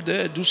 strike him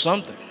dead. Do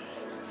something.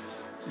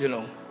 You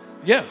know.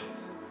 Yeah.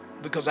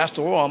 Because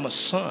after all, I'm a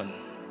son.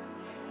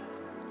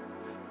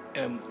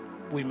 And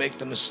we make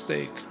the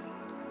mistake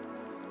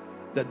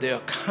that there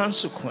are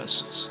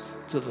consequences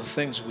to the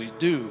things we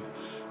do,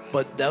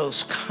 but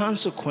those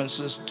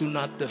consequences do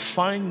not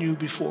define you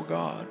before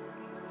God.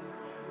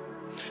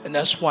 And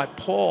that's why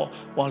Paul,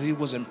 while he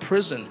was in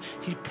prison,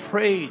 he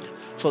prayed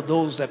for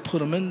those that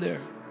put him in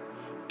there.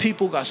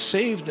 People got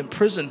saved in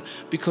prison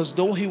because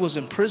though he was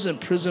in prison,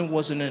 prison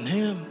wasn't in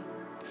him.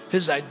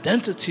 His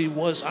identity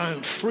was, I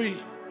am free.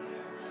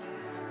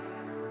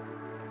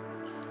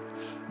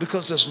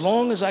 Because as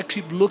long as I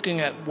keep looking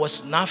at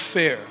what's not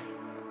fair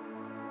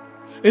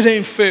It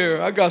ain't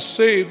fair. I got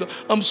saved.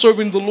 I'm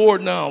serving the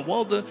Lord now.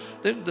 Well, the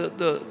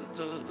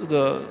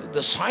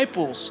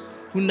disciples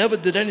who never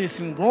did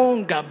anything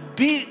wrong got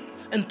beat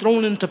and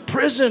thrown into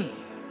prison,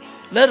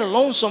 let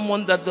alone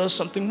someone that does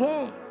something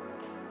wrong.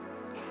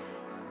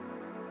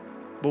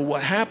 But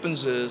what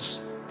happens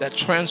is that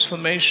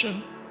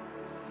transformation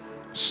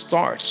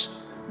starts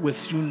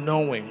with you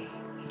knowing,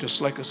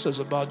 just like it says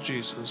about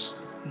Jesus,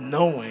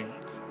 knowing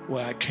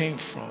where I came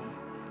from,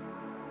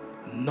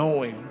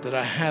 knowing that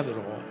I have it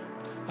all,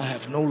 I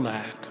have no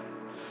lack,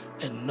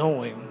 and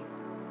knowing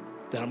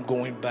that I'm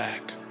going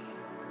back.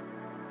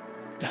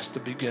 That's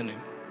the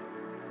beginning.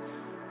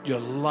 Your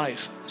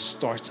life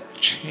starts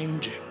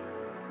changing.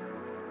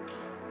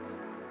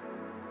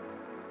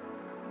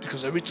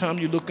 Because every time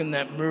you look in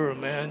that mirror,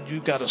 man,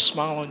 you got a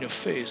smile on your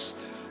face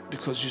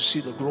because you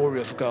see the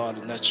glory of God,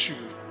 and that's you.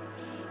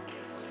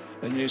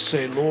 And you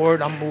say,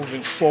 Lord, I'm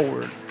moving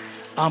forward.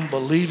 I'm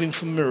believing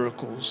for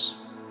miracles.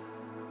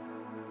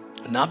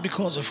 Not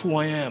because of who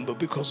I am, but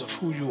because of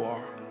who you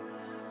are.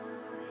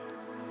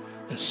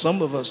 And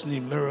some of us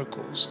need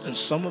miracles, and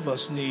some of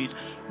us need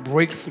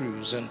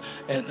breakthroughs,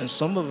 and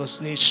some of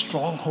us need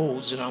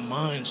strongholds in our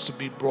minds to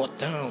be brought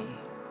down.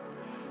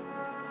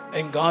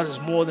 And God is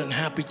more than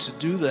happy to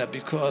do that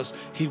because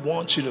he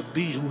wants you to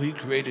be who he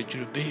created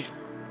you to be.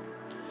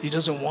 He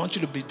doesn't want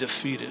you to be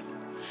defeated.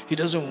 He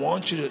doesn't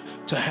want you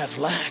to have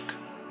lack.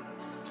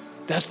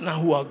 That's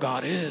not who our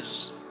God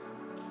is.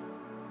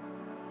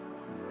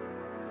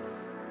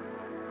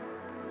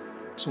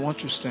 So why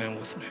don't you stand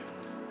with me?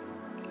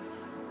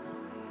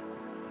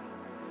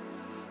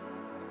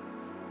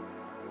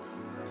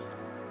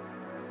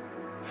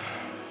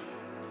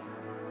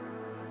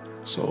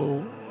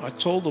 So I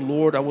told the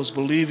Lord I was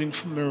believing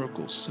for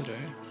miracles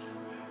today.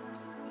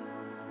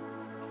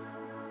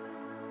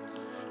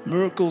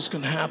 Miracles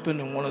can happen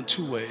in one of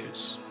two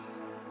ways.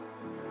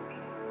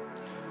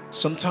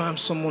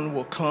 Sometimes someone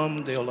will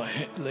come, they'll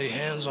lay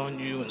hands on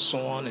you and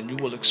so on, and you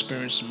will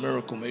experience a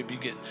miracle, maybe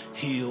get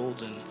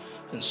healed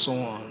and so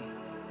on.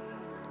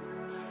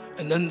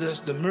 And then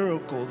there's the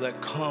miracle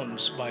that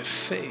comes by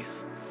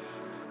faith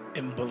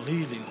in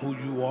believing who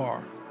you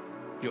are,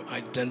 your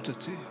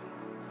identity.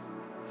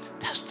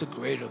 That's the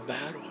greater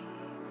battle.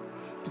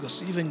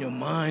 Because even your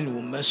mind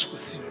will mess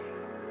with you.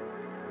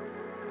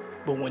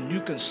 But when you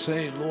can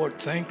say, Lord,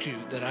 thank you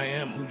that I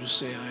am who you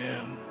say I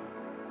am.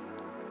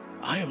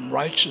 I am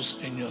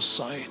righteous in your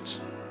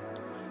sight.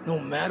 No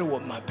matter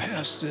what my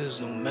past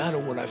is, no matter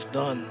what I've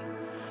done,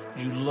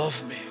 you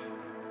love me.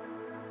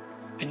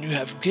 And you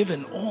have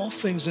given all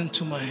things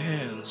into my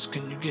hands.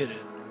 Can you get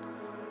it?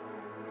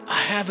 I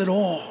have it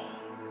all.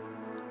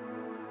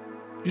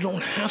 You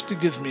don't have to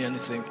give me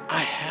anything. I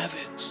have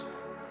it.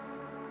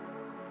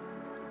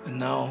 And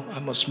now I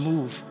must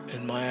move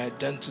in my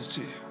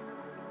identity.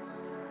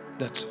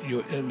 That's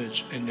your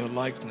image and your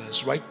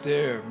likeness. Right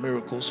there,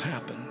 miracles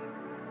happen.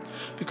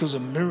 Because a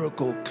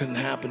miracle can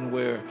happen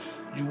where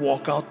you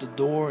walk out the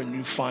door and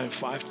you find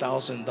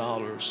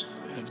 $5,000.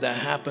 If that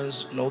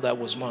happens, know that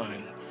was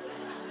mine.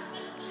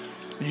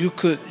 You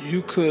can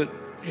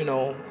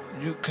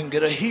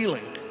get a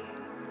healing.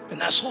 And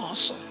that's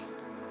awesome.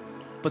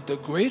 But the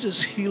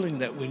greatest healing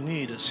that we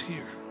need is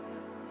here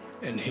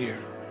and here.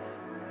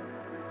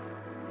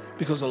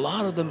 Because a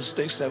lot of the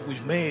mistakes that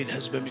we've made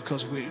has been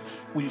because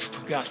we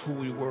forgot who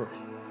we were.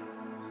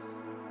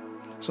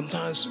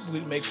 Sometimes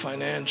we make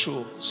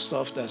financial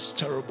stuff that's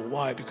terrible.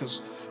 Why?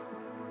 Because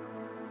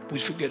we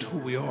forget who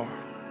we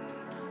are.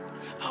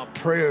 Our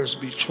prayers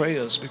betray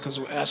us because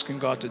we're asking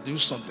God to do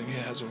something he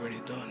has already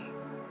done.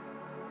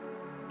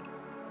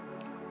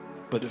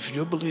 But if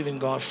you're believing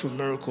God for a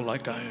miracle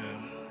like I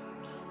am,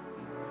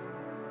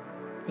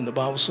 and the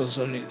Bible says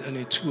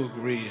any two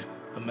agree,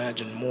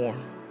 imagine more,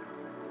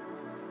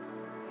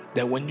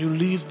 that when you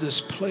leave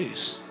this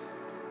place,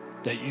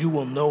 that you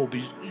will know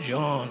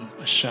beyond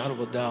a shadow of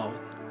a doubt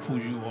who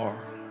you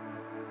are.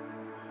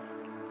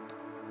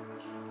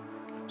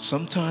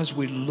 Sometimes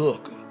we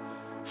look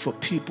for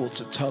people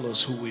to tell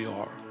us who we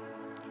are.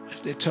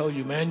 If they tell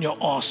you, man, you're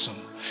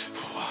awesome,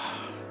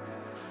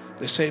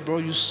 they say, bro,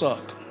 you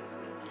suck.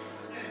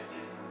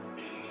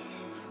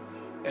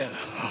 And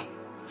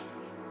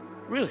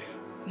really?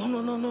 No.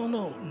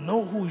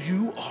 Know who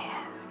you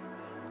are.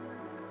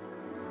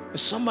 If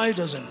somebody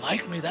doesn't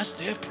like me, that's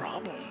their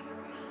problem.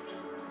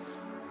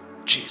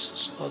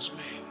 Jesus loves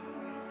me.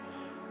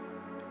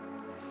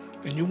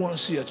 And you want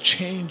to see a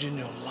change in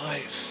your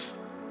life,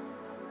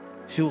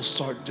 he'll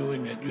start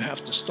doing it. You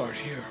have to start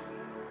here.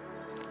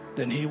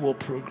 Then he will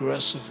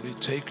progressively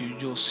take you.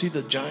 You'll see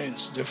the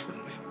giants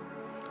differently.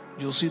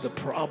 You'll see the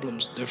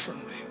problems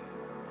differently.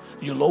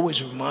 You'll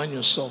always remind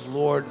yourself,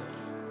 Lord,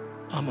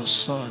 I'm a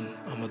son,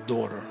 I'm a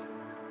daughter.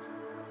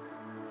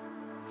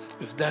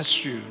 If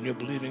that's you and you're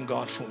believing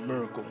God for a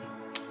miracle,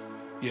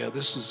 yeah,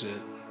 this is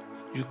it.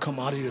 You come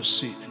out of your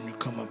seat and you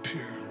come up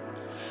here.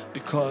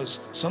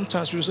 Because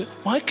sometimes people say,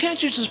 why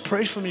can't you just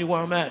pray for me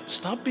where I'm at?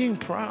 Stop being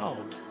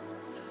proud.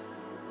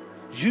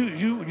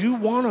 You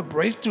want a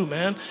breakthrough,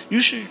 man.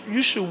 You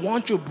should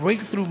want your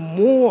breakthrough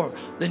more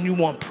than you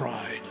want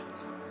pride.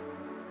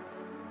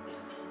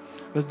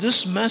 But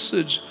this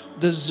message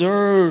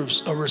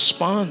deserves a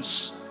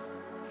response.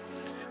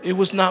 It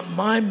was not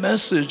my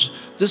message.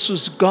 This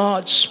was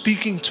God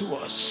speaking to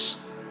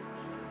us.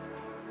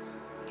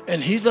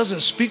 And he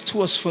doesn't speak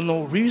to us for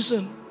no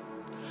reason,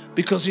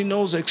 because he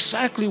knows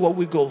exactly what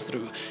we go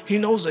through. He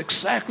knows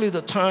exactly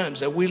the times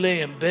that we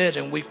lay in bed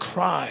and we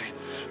cry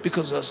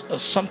because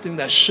of something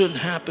that shouldn't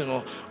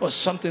happen, or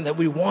something that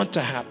we want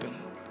to happen.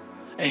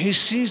 And he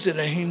sees it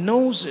and he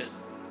knows it.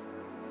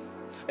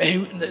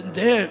 And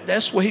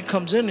that's where he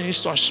comes in and he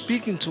starts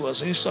speaking to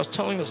us. And he starts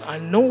telling us, I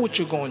know what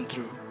you're going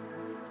through.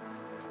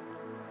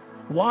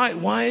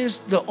 Why is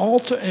the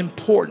altar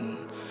important?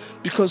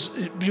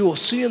 Because you will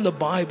see in the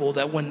Bible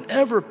that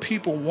whenever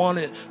people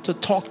wanted to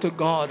talk to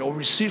God or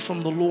receive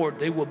from the Lord,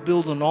 they would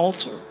build an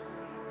altar.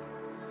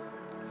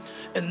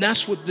 And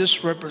that's what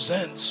this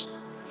represents.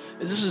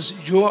 This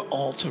is your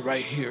altar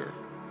right here.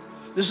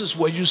 This is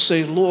where you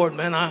say, Lord,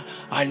 man,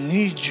 I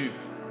need you.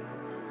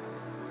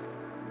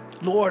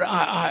 Lord,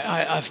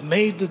 I've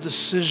made the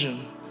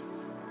decision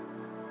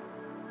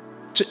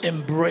to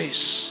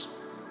embrace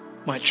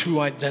my true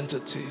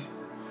identity,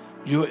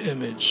 your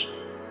image,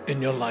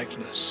 and your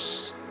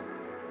likeness.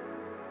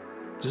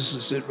 This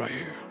is it right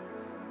here.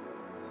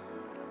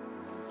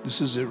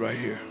 This is it right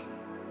here.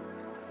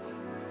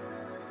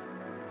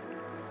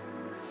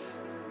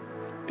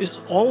 It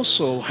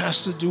also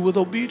has to do with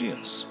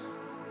obedience.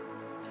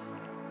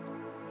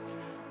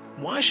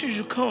 Why should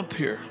you come up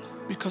here?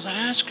 Because I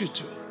ask you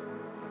to.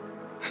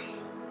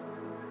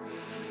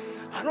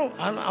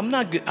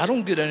 I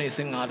don't get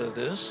anything out of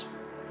this.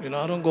 You know,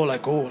 I don't go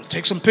like, oh,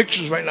 take some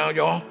pictures right now,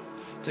 y'all.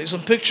 Take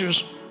some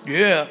pictures.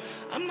 Yeah.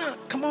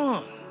 Come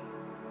on.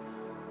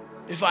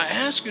 If I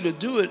ask you to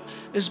do it,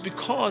 it's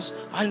because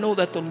I know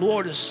that the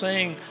Lord is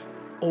saying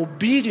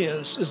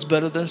obedience is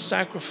better than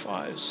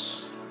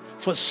sacrifice.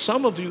 For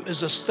some of you,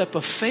 it's a step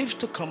of faith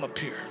to come up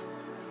here.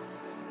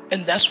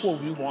 And that's what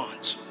we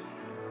want.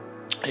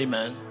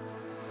 Amen.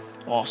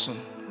 Awesome.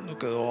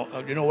 Look at all.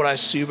 You know what I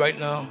see right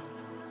now?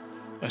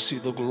 I see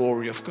the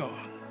glory of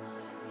God.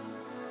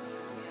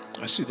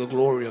 I see the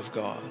glory of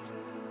God.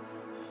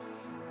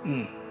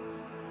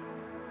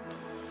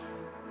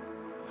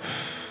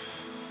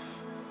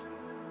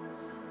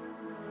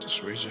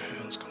 Just raise your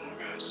hands. Come on,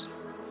 guys.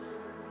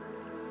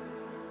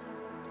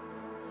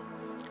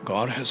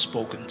 God has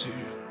spoken to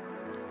you.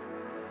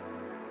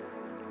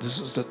 This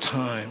is the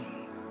time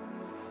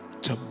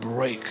to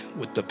break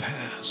with the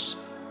past.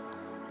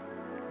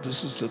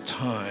 This is the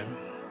time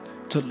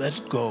to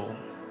let go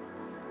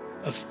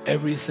of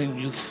everything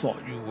you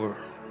thought you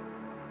were.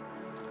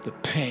 The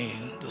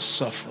pain, the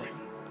suffering.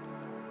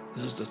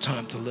 This is the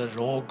time to let it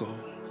all go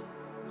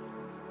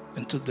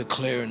and to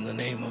declare in the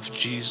name of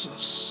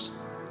Jesus,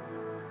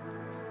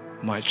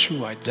 my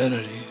true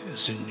identity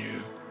is in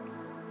you.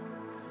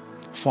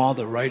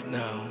 Father, right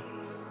now,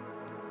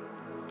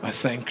 I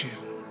thank you.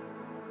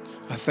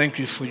 I thank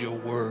you for your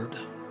word.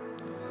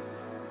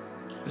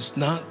 It's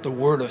not the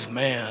word of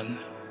man,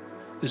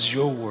 it's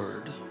your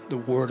word, the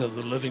word of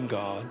the living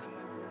God.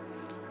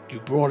 You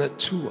brought it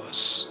to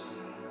us,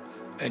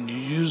 and you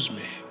used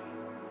me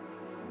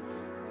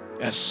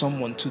as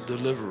someone to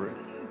deliver it,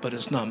 but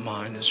it's not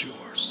mine, it's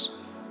yours.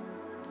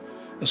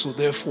 And so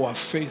therefore our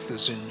faith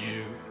is in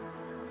you,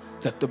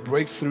 that the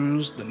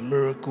breakthroughs, the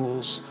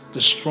miracles,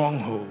 the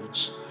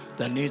strongholds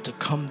that need to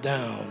come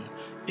down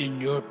in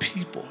your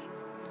people,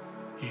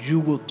 you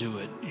will do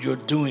it. You're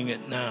doing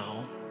it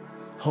now.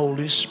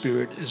 Holy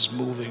Spirit is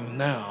moving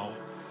now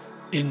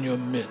in your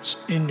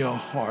midst, in your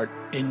heart,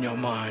 in your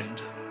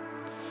mind.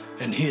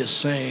 And he is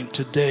saying,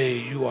 today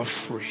you are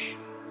free.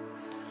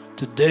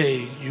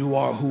 Today you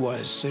are who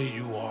I say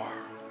you are.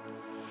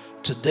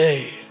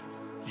 Today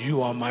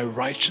you are my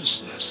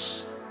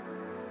righteousness.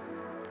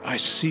 I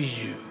see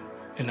you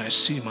and I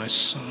see my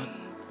son.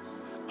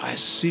 I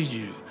see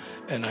you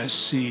and I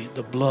see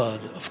the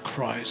blood of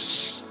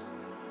Christ.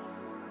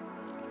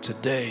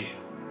 Today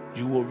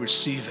you will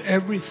receive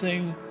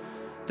everything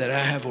that I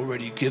have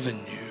already given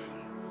you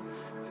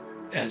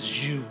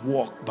as you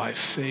walk by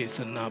faith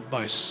and not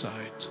by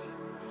sight.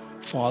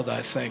 Father,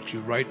 I thank you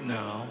right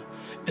now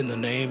in the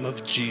name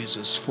of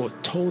Jesus for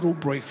total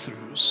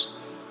breakthroughs.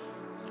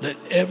 Let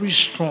every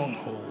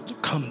stronghold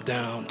come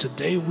down.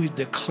 Today we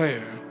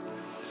declare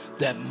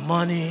that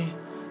money,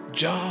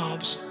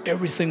 jobs,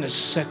 everything is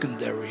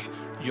secondary.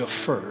 You're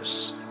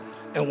first.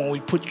 And when we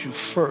put you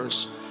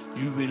first,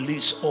 you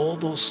release all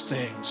those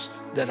things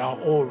that are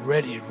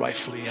already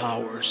rightfully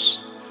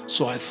ours.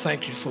 So I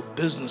thank you for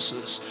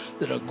businesses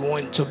that are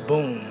going to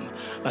boom.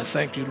 I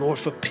thank you, Lord,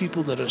 for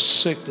people that are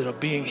sick, that are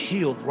being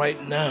healed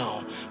right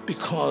now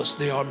because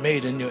they are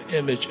made in your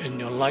image and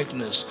your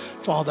likeness.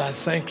 Father, I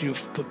thank you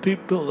for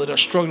people that are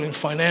struggling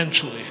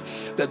financially,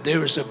 that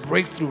there is a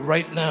breakthrough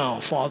right now,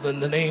 Father, in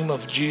the name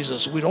of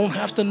Jesus. We don't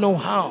have to know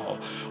how.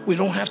 We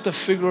don't have to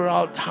figure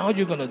out how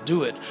you're going to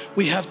do it.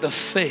 We have the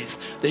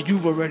faith that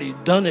you've already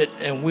done it,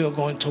 and we are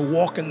going to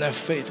walk in that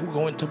faith. We're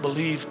going to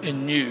believe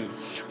in you.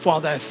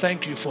 Father, I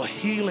thank you for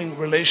healing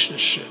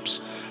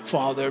relationships.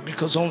 Father,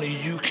 because only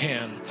you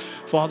can.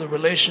 Father,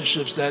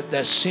 relationships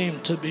that seem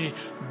to be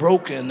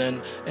broken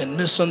and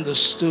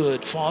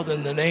misunderstood, Father,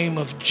 in the name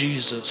of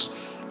Jesus,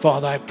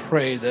 Father, I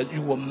pray that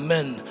you will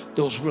mend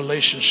those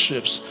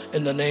relationships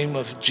in the name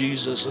of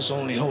Jesus, as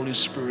only Holy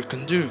Spirit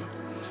can do.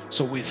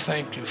 So we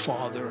thank you,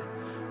 Father.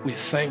 We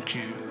thank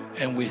you,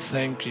 and we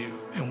thank you,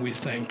 and we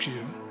thank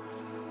you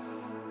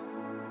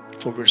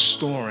for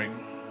restoring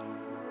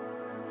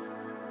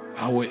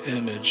our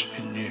image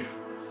in you.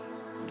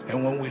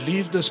 And when we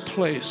leave this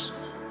place,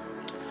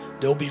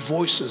 there'll be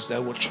voices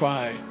that will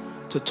try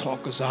to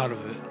talk us out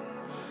of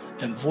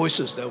it, and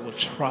voices that will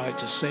try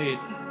to say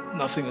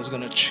nothing is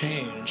going to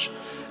change.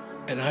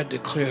 And I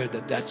declare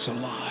that that's a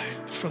lie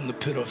from the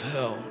pit of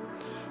hell,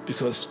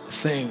 because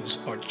things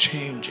are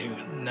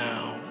changing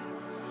now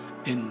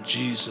in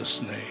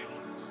Jesus' name.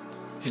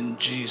 In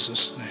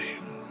Jesus'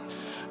 name.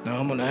 Now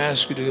I'm going to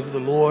ask you to give the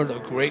Lord a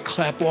great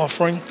clap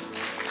offering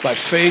by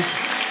faith.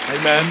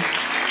 Amen.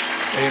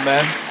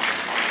 Amen.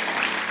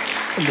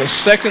 And the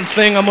second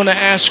thing I'm going to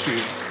ask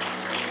you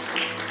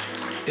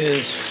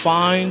is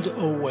find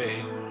a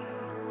way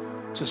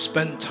to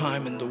spend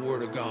time in the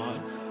Word of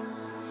God.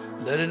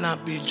 Let it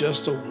not be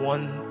just a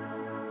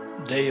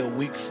one day a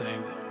week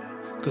thing,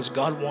 because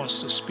God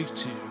wants to speak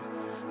to you.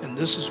 And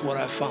this is what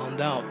I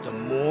found out. The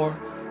more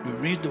you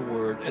read the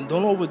Word, and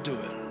don't overdo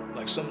it.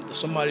 Like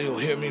somebody will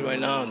hear me right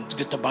now and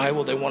get the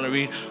Bible, they want to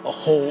read a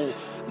whole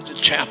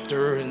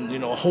chapter and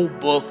a whole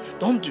book.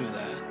 Don't do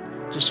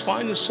that. Just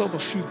find yourself a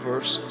few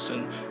verses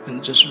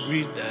and just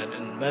read that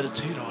and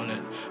meditate on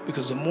it.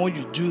 Because the more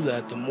you do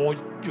that, the more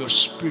your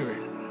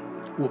spirit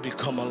will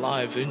become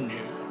alive in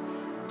you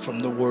from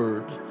the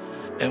Word.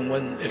 And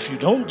if you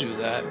don't do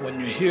that, when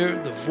you hear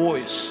the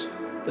voice,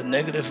 the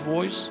negative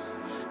voice,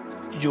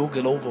 you'll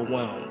get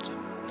overwhelmed.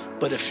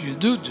 But if you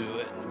do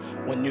it,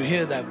 when you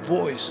hear that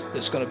voice,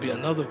 there's going to be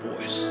another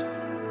voice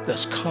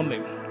that's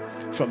coming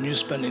from you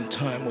spending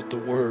time with the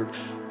Word.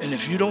 And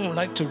if you don't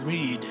like to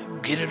read,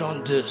 get it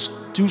on disc.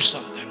 Do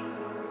something.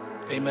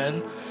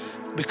 Amen?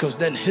 Because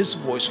then His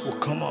voice will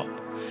come up.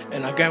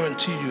 And I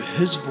guarantee you,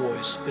 His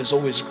voice is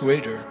always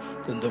greater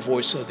than the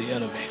voice of the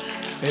enemy.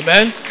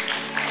 Amen?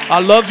 I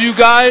love you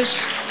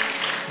guys.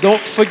 Don't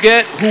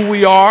forget who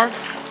we are.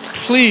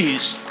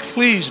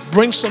 Please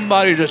bring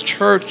somebody to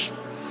church.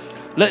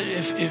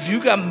 If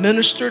you got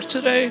ministered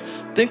today,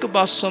 think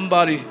about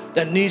somebody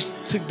that needs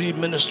to be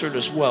ministered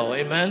as well.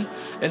 Amen?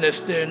 And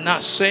if they're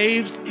not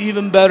saved,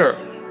 even better.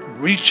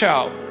 Reach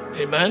out.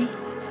 Amen?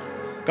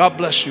 God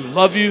bless you.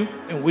 Love you.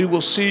 And we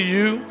will see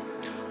you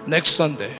next Sunday.